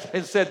death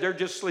and said they're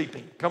just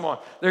sleeping. Come on,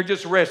 they're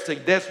just resting.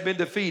 Death's been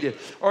defeated.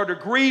 Or to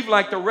grieve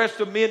like the rest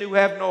of men who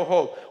have no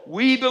hope.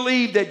 We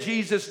believe that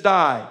Jesus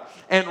died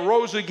and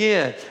rose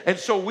again. And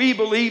so we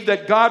believe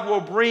that God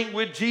will bring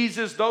with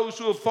Jesus those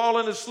who have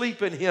fallen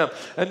asleep in him.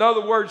 In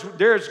other words,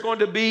 there's going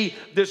to be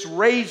this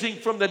raising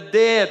from the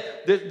dead,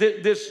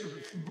 this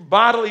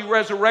bodily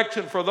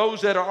resurrection for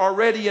those that are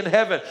already in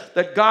heaven,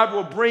 that God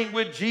will bring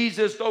with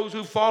Jesus those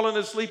who've fallen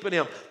asleep in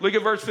him. Look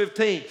at verse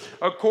 15.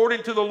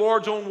 According to the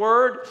Lord's own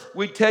word,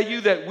 we tell you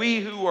that we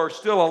who are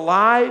still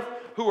alive,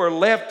 who are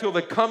left till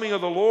the coming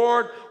of the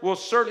Lord, will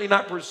certainly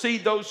not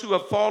precede those who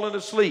have fallen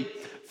asleep.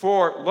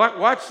 For,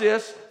 watch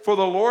this, for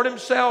the Lord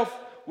himself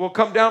will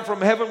come down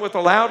from heaven with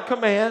a loud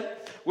command,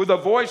 with the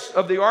voice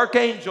of the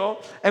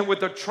archangel, and with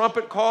the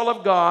trumpet call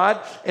of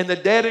God, and the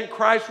dead in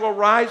Christ will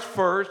rise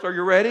first. Are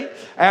you ready?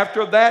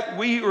 After that,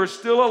 we who are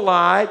still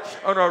alive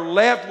and are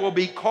left will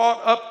be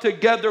caught up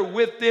together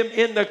with them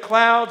in the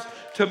clouds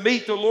to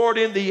meet the Lord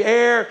in the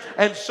air,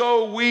 and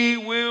so we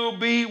will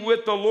be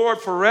with the Lord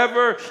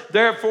forever.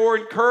 Therefore,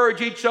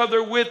 encourage each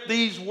other with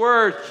these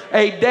words.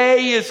 A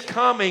day is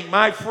coming,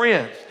 my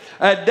friends.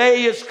 A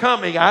day is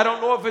coming. I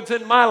don't know if it's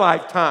in my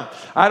lifetime.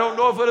 I don't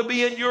know if it'll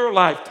be in your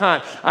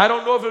lifetime. I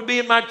don't know if it'll be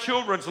in my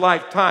children's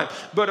lifetime.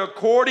 But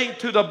according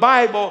to the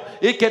Bible,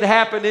 it could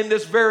happen in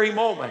this very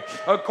moment.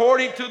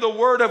 According to the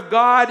Word of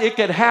God, it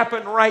could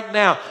happen right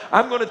now.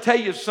 I'm going to tell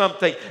you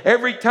something.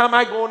 Every time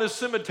I go in a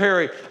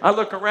cemetery, I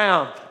look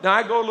around. Now,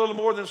 I go a little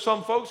more than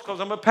some folks because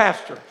I'm a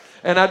pastor.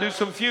 And I do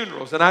some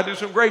funerals, and I do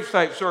some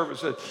gravesite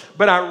services.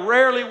 But I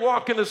rarely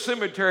walk in a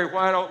cemetery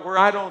where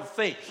I don't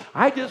think.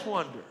 I just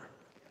wonder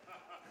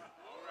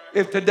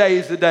if today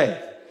is the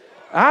day.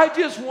 I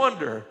just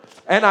wonder,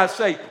 and I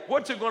say,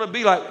 what's it going to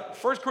be like?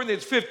 1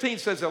 Corinthians 15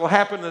 says it will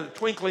happen in the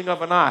twinkling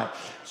of an eye.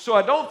 So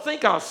I don't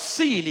think I'll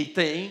see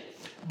anything,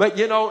 but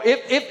you know,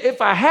 if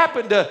I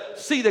happen to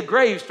see the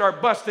grave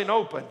start busting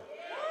open,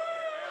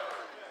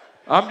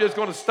 I'm just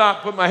going to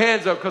stop, put my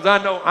hands up, because I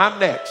know I'm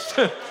next.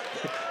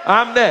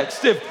 I'm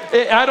next.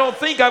 I don't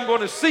think I'm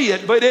going to see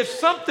it, but if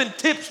something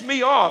tips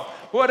me off,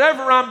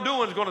 whatever I'm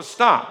doing is going to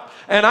stop.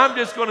 And I'm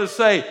just going to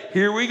say,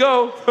 here we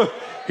go.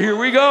 Here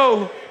we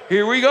go.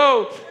 Here we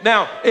go.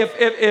 Now,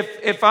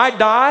 if I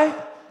die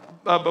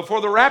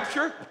before the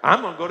rapture,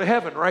 I'm going to go to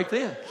heaven right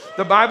then.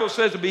 The Bible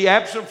says to be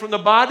absent from the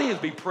body is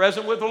be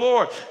present with the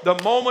Lord.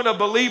 The moment a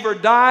believer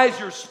dies,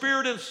 your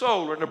spirit and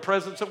soul are in the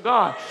presence of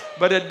God.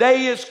 But a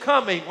day is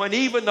coming when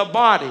even the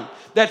body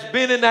that's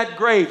been in that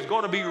grave is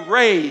going to be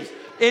raised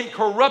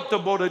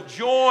incorruptible to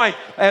join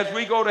as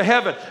we go to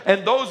heaven.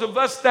 And those of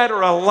us that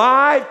are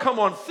alive, come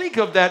on, think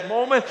of that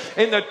moment.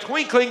 In the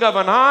twinkling of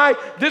an eye,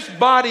 this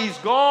body's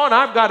gone.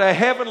 I've got a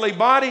heavenly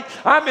body.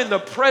 I'm in the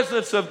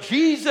presence of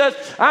Jesus.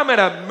 I'm at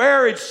a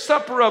marriage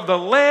supper of the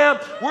Lamb.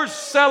 We're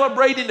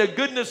celebrating the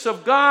goodness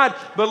of God.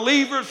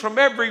 Believers from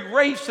every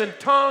race and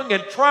tongue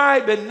and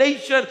tribe and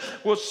nation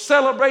will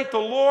celebrate the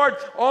Lord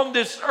on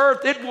this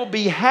earth. It will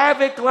be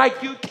havoc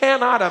like you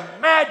cannot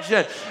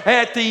imagine.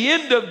 At the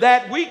end of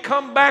that, we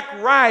come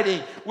back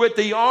riding with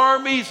the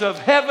armies of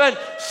heaven.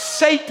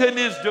 Satan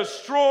is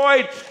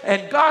destroyed,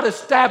 and God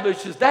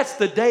establishes that's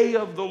the day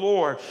of the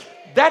Lord.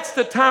 That's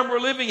the time we're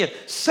living in.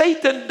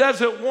 Satan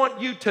doesn't want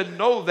you to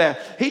know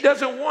that. He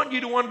doesn't want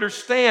you to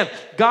understand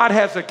God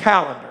has a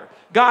calendar.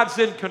 God's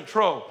in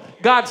control.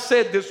 God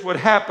said this would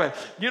happen.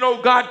 You know,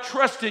 God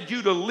trusted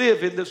you to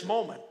live in this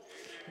moment.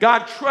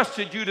 God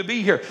trusted you to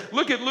be here.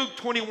 Look at Luke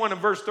 21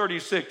 and verse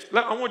 36.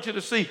 I want you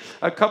to see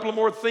a couple of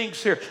more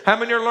things here. How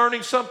many are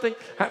learning something?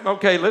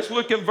 Okay, let's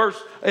look in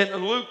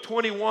Luke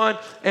 21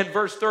 and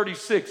verse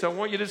 36. I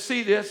want you to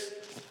see this.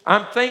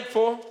 I'm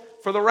thankful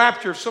for the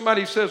rapture.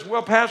 Somebody says,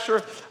 well,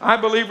 Pastor, I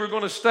believe we're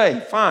going to stay.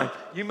 Fine.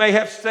 You may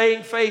have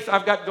staying faith.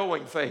 I've got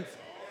going faith.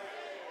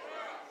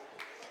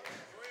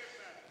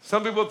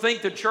 Some people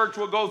think the church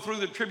will go through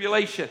the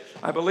tribulation.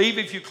 I believe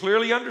if you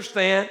clearly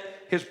understand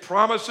his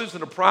promises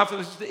and the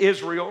prophecies to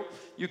Israel,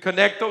 you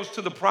connect those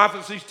to the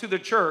prophecies to the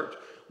church,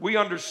 we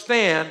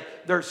understand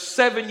there's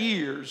 7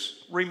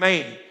 years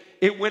remaining.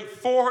 It went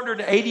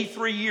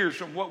 483 years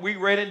from what we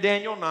read in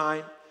Daniel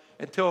 9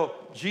 until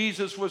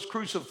Jesus was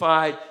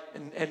crucified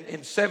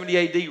in 70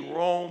 AD,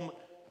 Rome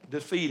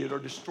defeated or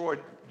destroyed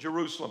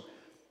Jerusalem.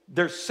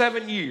 There's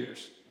 7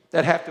 years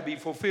that have to be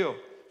fulfilled.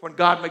 When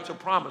God makes a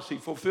promise, he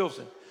fulfills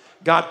it.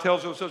 God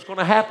tells us what's going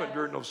to happen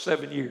during those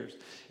 7 years.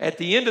 At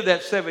the end of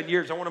that 7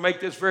 years, I want to make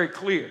this very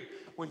clear.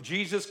 When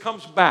Jesus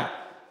comes back,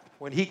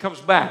 when he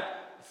comes back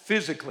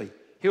physically,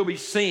 he'll be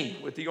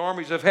seen with the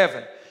armies of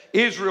heaven.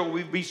 Israel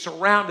will be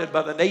surrounded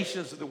by the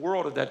nations of the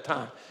world at that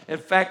time. In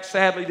fact,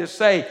 sadly to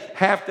say,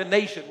 half the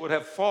nation would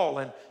have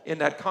fallen in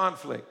that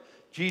conflict.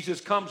 Jesus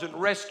comes and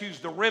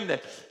rescues the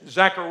remnant.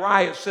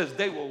 Zechariah says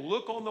they will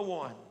look on the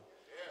one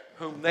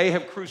whom they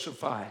have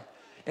crucified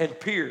and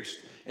pierced,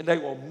 and they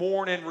will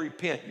mourn and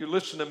repent. You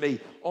listen to me.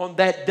 On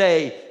that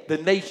day, the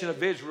nation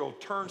of Israel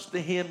turns to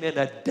him in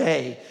a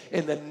day,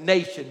 and the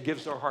nation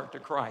gives their heart to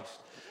Christ.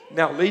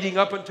 Now, leading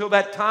up until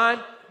that time,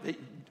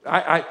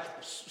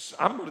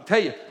 I'm going to tell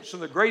you,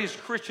 some of the greatest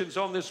Christians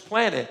on this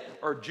planet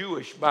are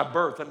Jewish by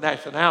birth and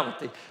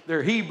nationality.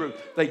 They're Hebrew.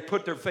 They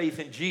put their faith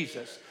in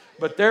Jesus.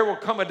 But there will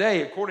come a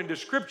day, according to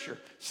Scripture,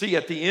 see,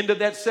 at the end of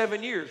that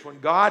 7 years, when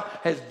God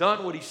has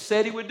done what he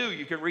said he would do,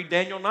 you can read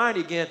Daniel 9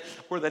 again,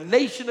 where the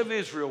nation of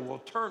Israel will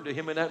turn to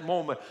him in that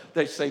moment.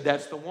 They say,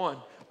 that's the one.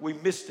 We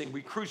missed him.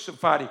 We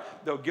crucified him.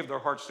 They'll give their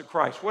hearts to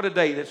Christ. What a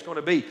day that's going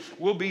to be.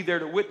 We'll be there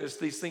to witness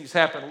these things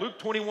happen. Luke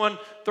 21,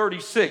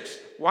 36.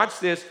 Watch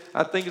this.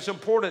 I think it's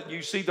important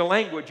you see the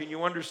language and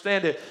you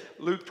understand it.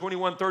 Luke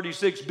 21,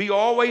 36. Be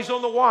always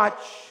on the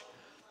watch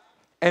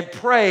and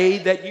pray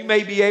that you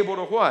may be able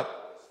to what?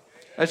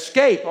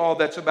 Escape all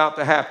that's about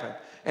to happen,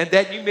 and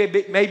that you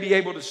may be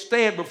able to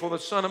stand before the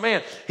Son of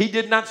Man. He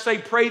did not say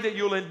pray that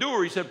you'll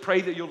endure. He said pray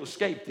that you'll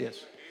escape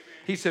this.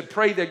 He said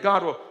pray that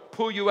God will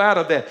pull you out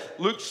of that.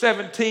 Luke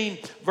 17,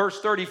 verse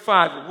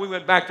 35, we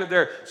went back to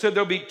there, said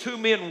there'll be 2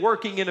 men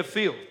working in a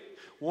field.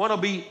 One will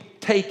be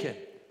taken,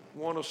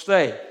 one will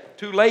stay.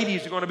 2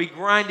 ladies are going to be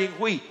grinding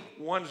wheat.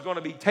 One's going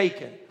to be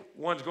taken,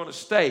 one's going to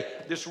stay.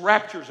 This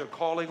rapture's a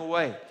calling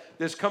away.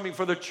 This coming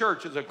for the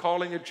church is a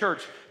calling the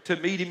church to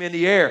meet him in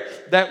the air.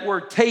 That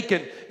word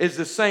taken is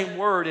the same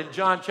word in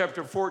John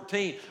chapter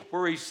 14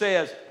 where he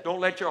says, don't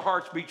let your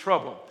hearts be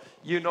troubled.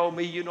 You know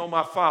me, you know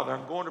my Father.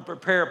 I'm going to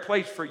prepare a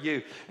place for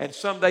you. And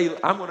someday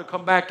I'm going to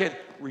come back and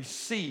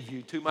receive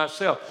you to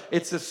myself.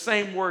 It's the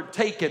same word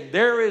taken.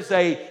 There is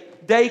a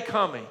day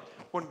coming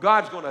when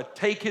God's going to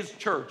take his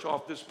church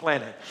off this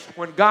planet.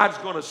 When God's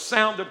going to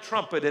sound the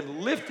trumpet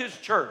and lift his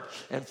church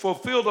and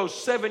fulfill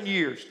those 7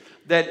 years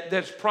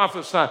that's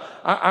prophesied.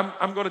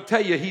 I'm going to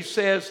tell you, he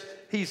says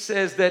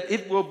that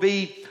it will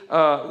be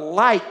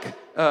like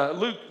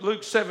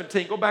Luke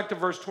 17. Go back to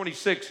verse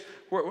 26.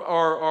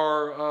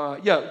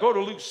 Go to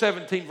Luke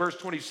 17, verse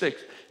 26.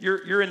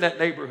 You're in that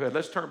neighborhood.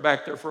 Let's turn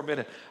back there for a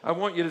minute. I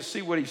want you to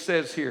see what he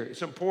says here.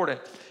 It's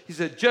important. He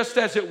said, just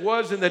as it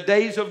was in the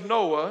days of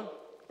Noah.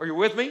 Are you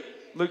with me?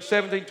 Luke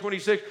 17,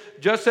 26.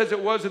 Just as it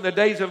was in the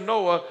days of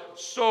Noah,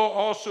 so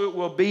also it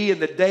will be in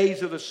the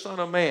days of the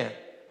Son of Man.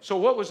 So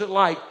what was it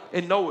like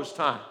in Noah's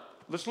time?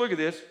 Let's look at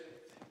this.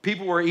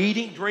 People were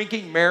eating,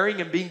 drinking,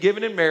 marrying, and being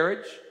given in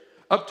marriage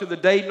up to the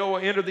day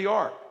Noah entered the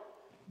ark.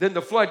 Then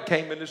the flood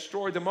came and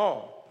destroyed them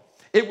all.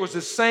 It was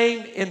the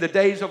same in the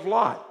days of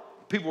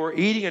Lot. People were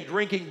eating and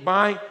drinking,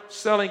 buying,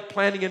 selling,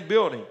 planting, and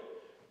building.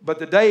 But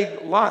the day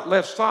Lot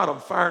left Sodom,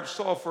 fire and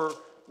sulfur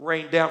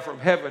rained down from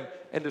heaven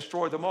and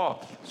destroyed them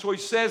all. So he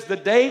says the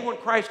day when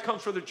Christ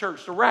comes for the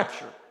church, the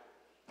rapture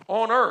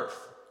on earth,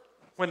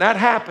 when that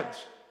happens,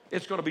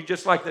 it's going to be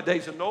just like the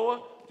days of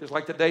Noah, just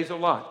like the days of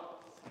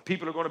Lot.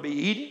 People are going to be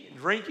eating,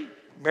 drinking,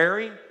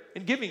 marrying,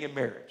 and giving in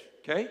marriage.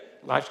 Okay?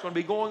 Life's going to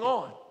be going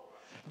on.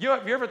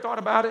 Have you ever thought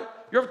about it?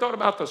 You ever thought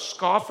about the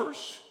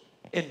scoffers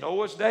in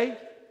Noah's day?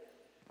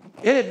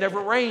 It had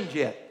never rained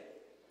yet.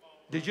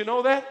 Did you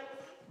know that?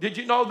 Did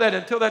you know that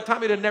until that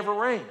time it had never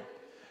rained?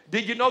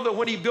 Did you know that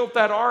when he built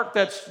that ark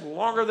that's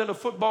longer than a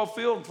football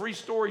field and 3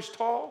 stories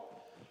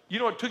tall, you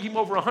know it took him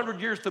over 100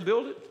 years to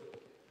build it?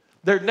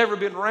 There'd never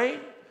been rain.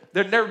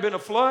 There'd never been a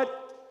flood.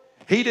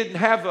 He didn't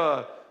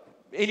have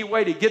any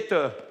way to get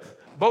the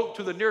boat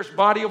to the nearest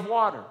body of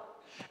water.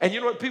 And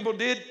you know what people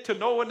did to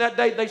Noah in that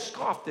day? They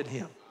scoffed at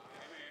him.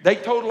 They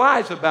told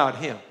lies about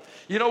him.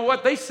 You know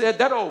what? They said,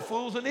 that old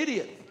fool's an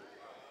idiot.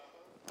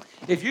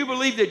 If you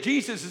believe that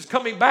Jesus is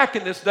coming back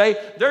in this day,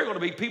 there are going to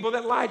be people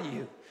that lie to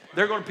you.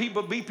 There are going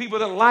to be people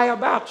that lie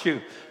about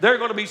you. There are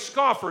going to be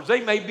scoffers.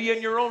 They may be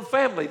in your own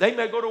family. They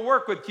may go to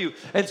work with you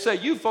and say,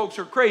 you folks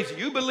are crazy.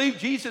 You believe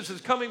Jesus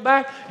is coming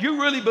back?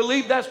 You really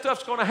believe that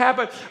stuff's going to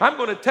happen? I'm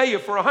going to tell you,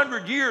 for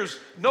 100 years,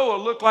 Noah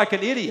looked like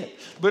an idiot.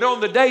 But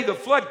on the day the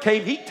flood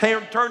came, he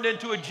turned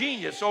into a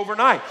genius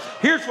overnight.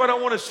 Here's what I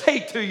want to say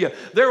to you.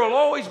 There will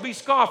always be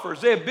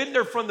scoffers. They have been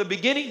there from the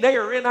beginning. They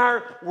are in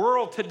our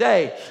world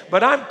today.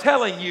 But I'm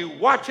telling you,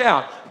 watch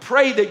out.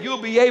 Pray that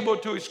you'll be able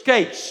to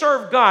escape.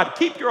 Serve God.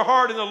 Keep your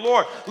heart in the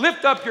Lord.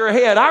 Lift up your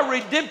head. Our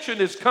redemption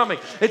is coming.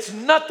 It's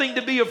nothing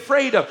to be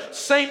afraid of.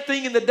 Same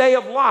thing in the day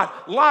of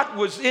Lot. Lot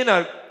was in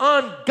an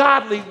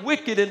ungodly,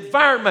 wicked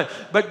environment,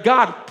 but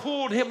God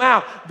pulled him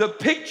out. The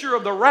picture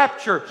of the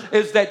rapture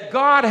is that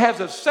God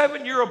has a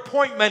 7-year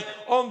appointment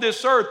on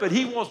this earth, but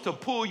he wants to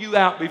pull you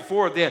out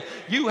before then.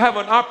 You have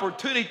an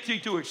opportunity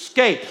to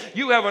escape.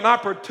 You have an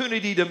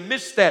opportunity to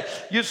miss that.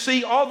 You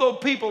see, although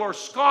people are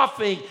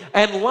scoffing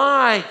and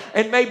lying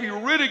and maybe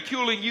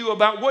ridiculing you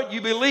about what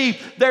you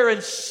believe, they're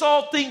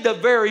insulting the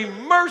very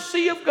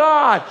mercy of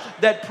God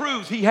that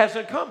proves he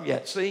hasn't come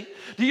yet. See?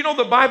 Do you know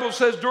the Bible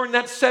says during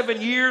that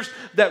 7 years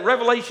that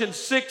Revelation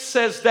 6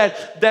 says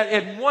that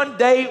in one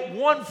day,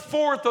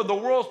 1/4 of the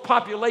world's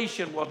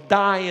population will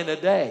die in a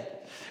day.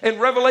 In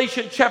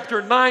Revelation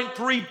chapter 9,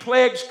 3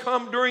 plagues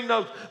come during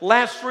those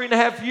last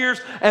 3.5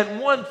 years,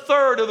 and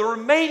 1/3 of the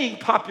remaining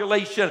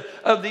population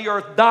of the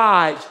earth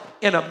dies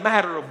in a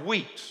matter of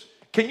weeks.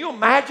 Can you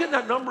imagine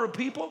that number of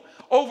people?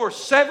 Over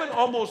 7,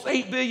 almost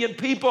 8 billion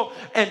people,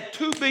 and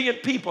 2 billion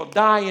people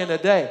die in a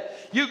day.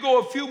 You go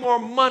a few more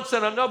months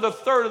and another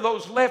 1/3 of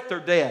those left are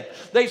dead.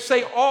 They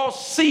say all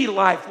sea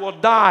life will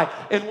die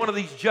in one of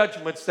these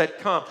judgments that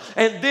come.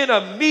 And then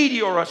a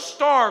meteor, a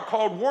star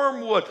called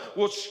wormwood,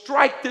 will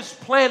strike this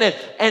planet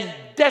and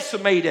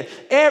decimate it.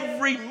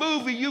 Every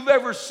movie you've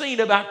ever seen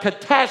about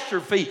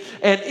catastrophe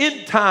and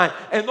end time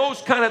and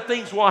those kind of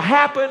things will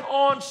happen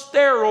on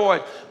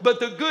steroids. But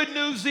the good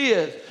news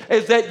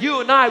is that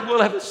you and I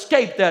will have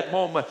escaped that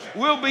moment.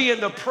 We'll be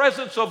in the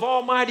presence of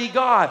Almighty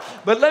God.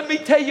 But let me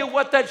tell you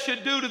what that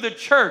should do to the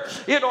church.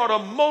 It ought to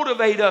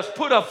motivate us,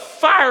 put a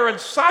fire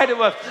inside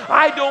of us.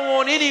 I don't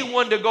want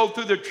anyone to go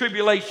through the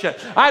tribulation.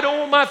 I don't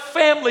want my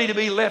family to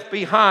be left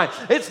behind.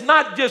 It's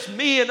not just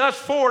me and us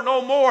four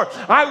no more.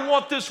 I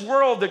want this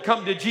world to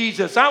come to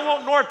Jesus. I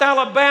want North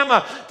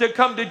Alabama to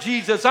come to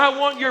Jesus. I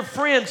want your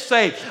friends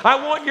saved. I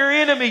want your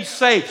enemies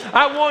saved.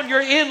 I want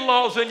your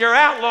in-laws and your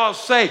outlaws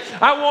saved.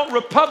 I want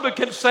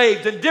Republicans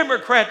saved and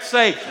Democrats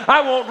saved.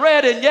 I want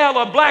red and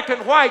yellow, black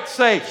and white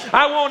saved.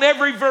 I want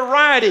every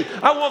variety.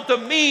 I want the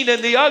mean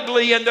and the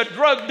ugly and the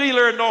drug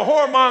dealer and the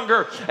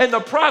whoremonger and the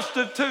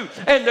prostitute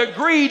and the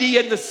greedy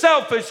and the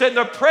selfish and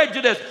the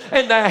prejudice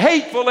and the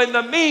hateful and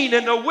the mean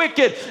and the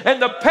wicked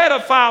and the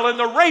pedophile and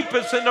the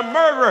rapist and the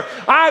murderer.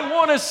 I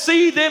want to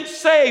see them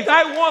saved.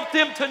 I want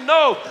them to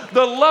know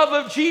the love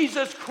of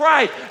Jesus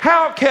Christ.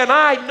 How can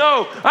I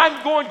know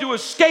I'm going to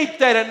escape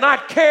that and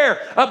not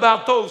care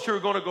about those who are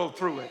going to go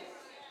through it?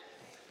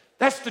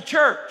 That's the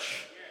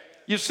church.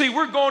 You see,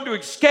 we're going to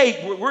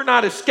escape. We're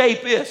not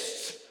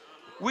escapists.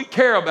 We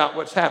care about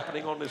what's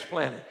happening on this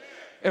planet.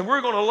 And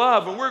we're going to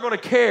love and we're going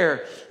to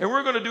care and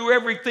we're going to do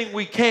everything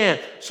we can.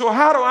 So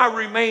how do I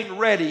remain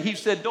ready? He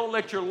said, don't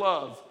let your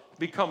love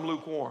become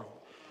lukewarm.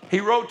 He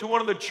wrote to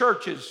one of the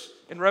churches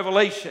in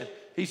Revelation.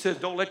 He says,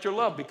 don't let your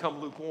love become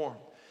lukewarm.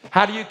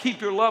 How do you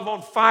keep your love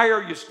on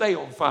fire? You stay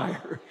on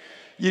fire.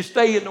 You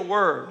stay in the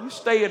Word. You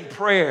stay in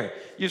prayer.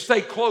 You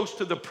stay close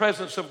to the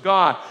presence of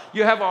God.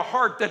 You have a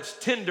heart that's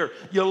tender.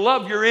 You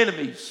love your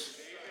enemies.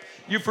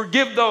 You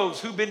forgive those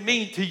who've been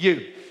mean to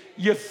you.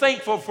 You're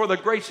thankful for the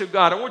grace of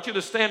God. I want you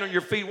to stand on your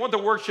feet. I want the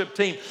worship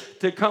team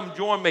to come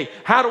join me.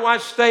 How do I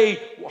stay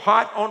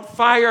hot on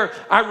fire?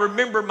 I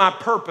remember my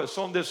purpose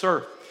on this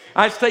earth.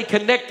 I stay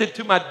connected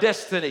to my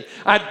destiny.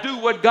 I do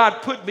what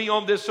God put me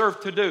on this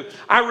earth to do.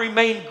 I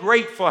remain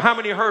grateful. How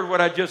many heard what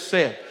I just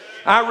said?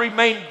 I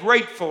remain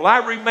grateful.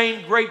 I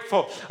remain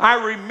grateful. I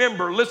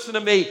remember, listen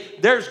to me,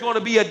 there's going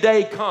to be a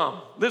day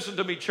come. Listen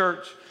to me,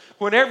 church,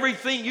 when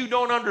everything you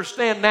don't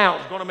understand now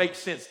is going to make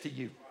sense to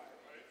you.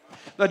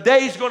 The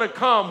day's going to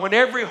come when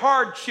every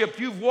hardship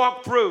you've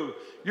walked through,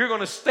 you're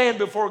going to stand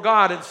before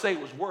God and say it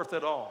was worth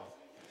it all.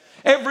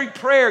 Every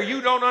prayer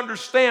you don't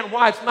understand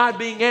why it's not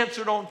being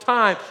answered on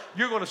time,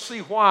 you're going to see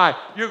why.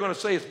 You're going to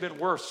say it's been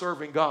worth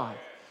serving God.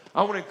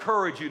 I want to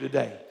encourage you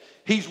today.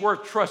 He's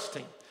worth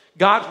trusting.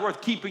 God's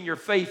worth keeping your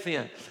faith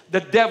in. The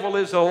devil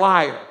is a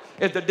liar.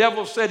 If the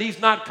devil said he's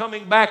not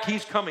coming back,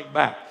 he's coming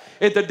back.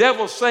 If the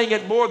devil's saying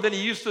it more than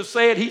he used to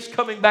say it, he's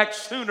coming back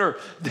sooner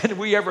than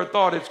we ever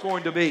thought it's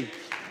going to be.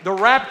 The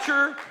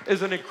rapture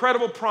is an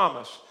incredible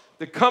promise.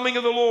 The coming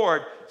of the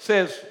Lord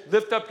says,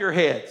 lift up your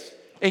heads.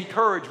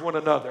 Encourage one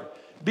another.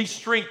 Be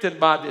strengthened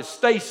by this.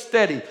 Stay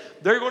steady.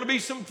 There are going to be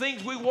some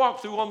things we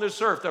walk through on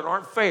this earth that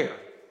aren't fair,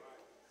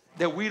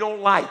 that we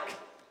don't like,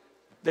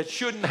 that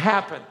shouldn't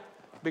happen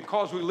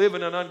because we live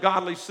in an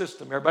ungodly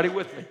system. Everybody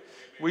with me?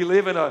 We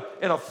live in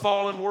a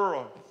fallen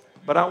world.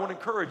 But I want to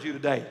encourage you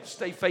today.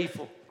 Stay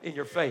faithful in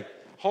your faith.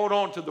 Hold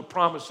on to the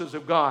promises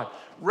of God.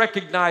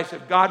 Recognize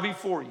if God be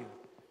for you,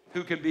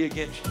 who can be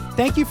against you?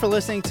 Thank you for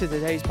listening to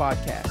today's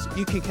podcast.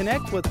 You can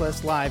connect with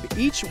us live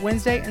each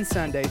Wednesday and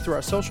Sunday through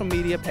our social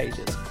media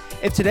pages.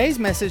 If today's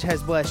message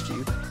has blessed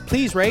you,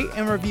 please rate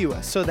and review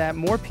us so that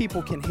more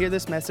people can hear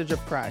this message of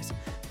Christ.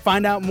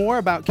 Find out more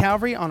about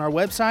Calvary on our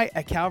website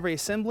at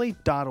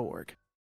calvaryassembly.org.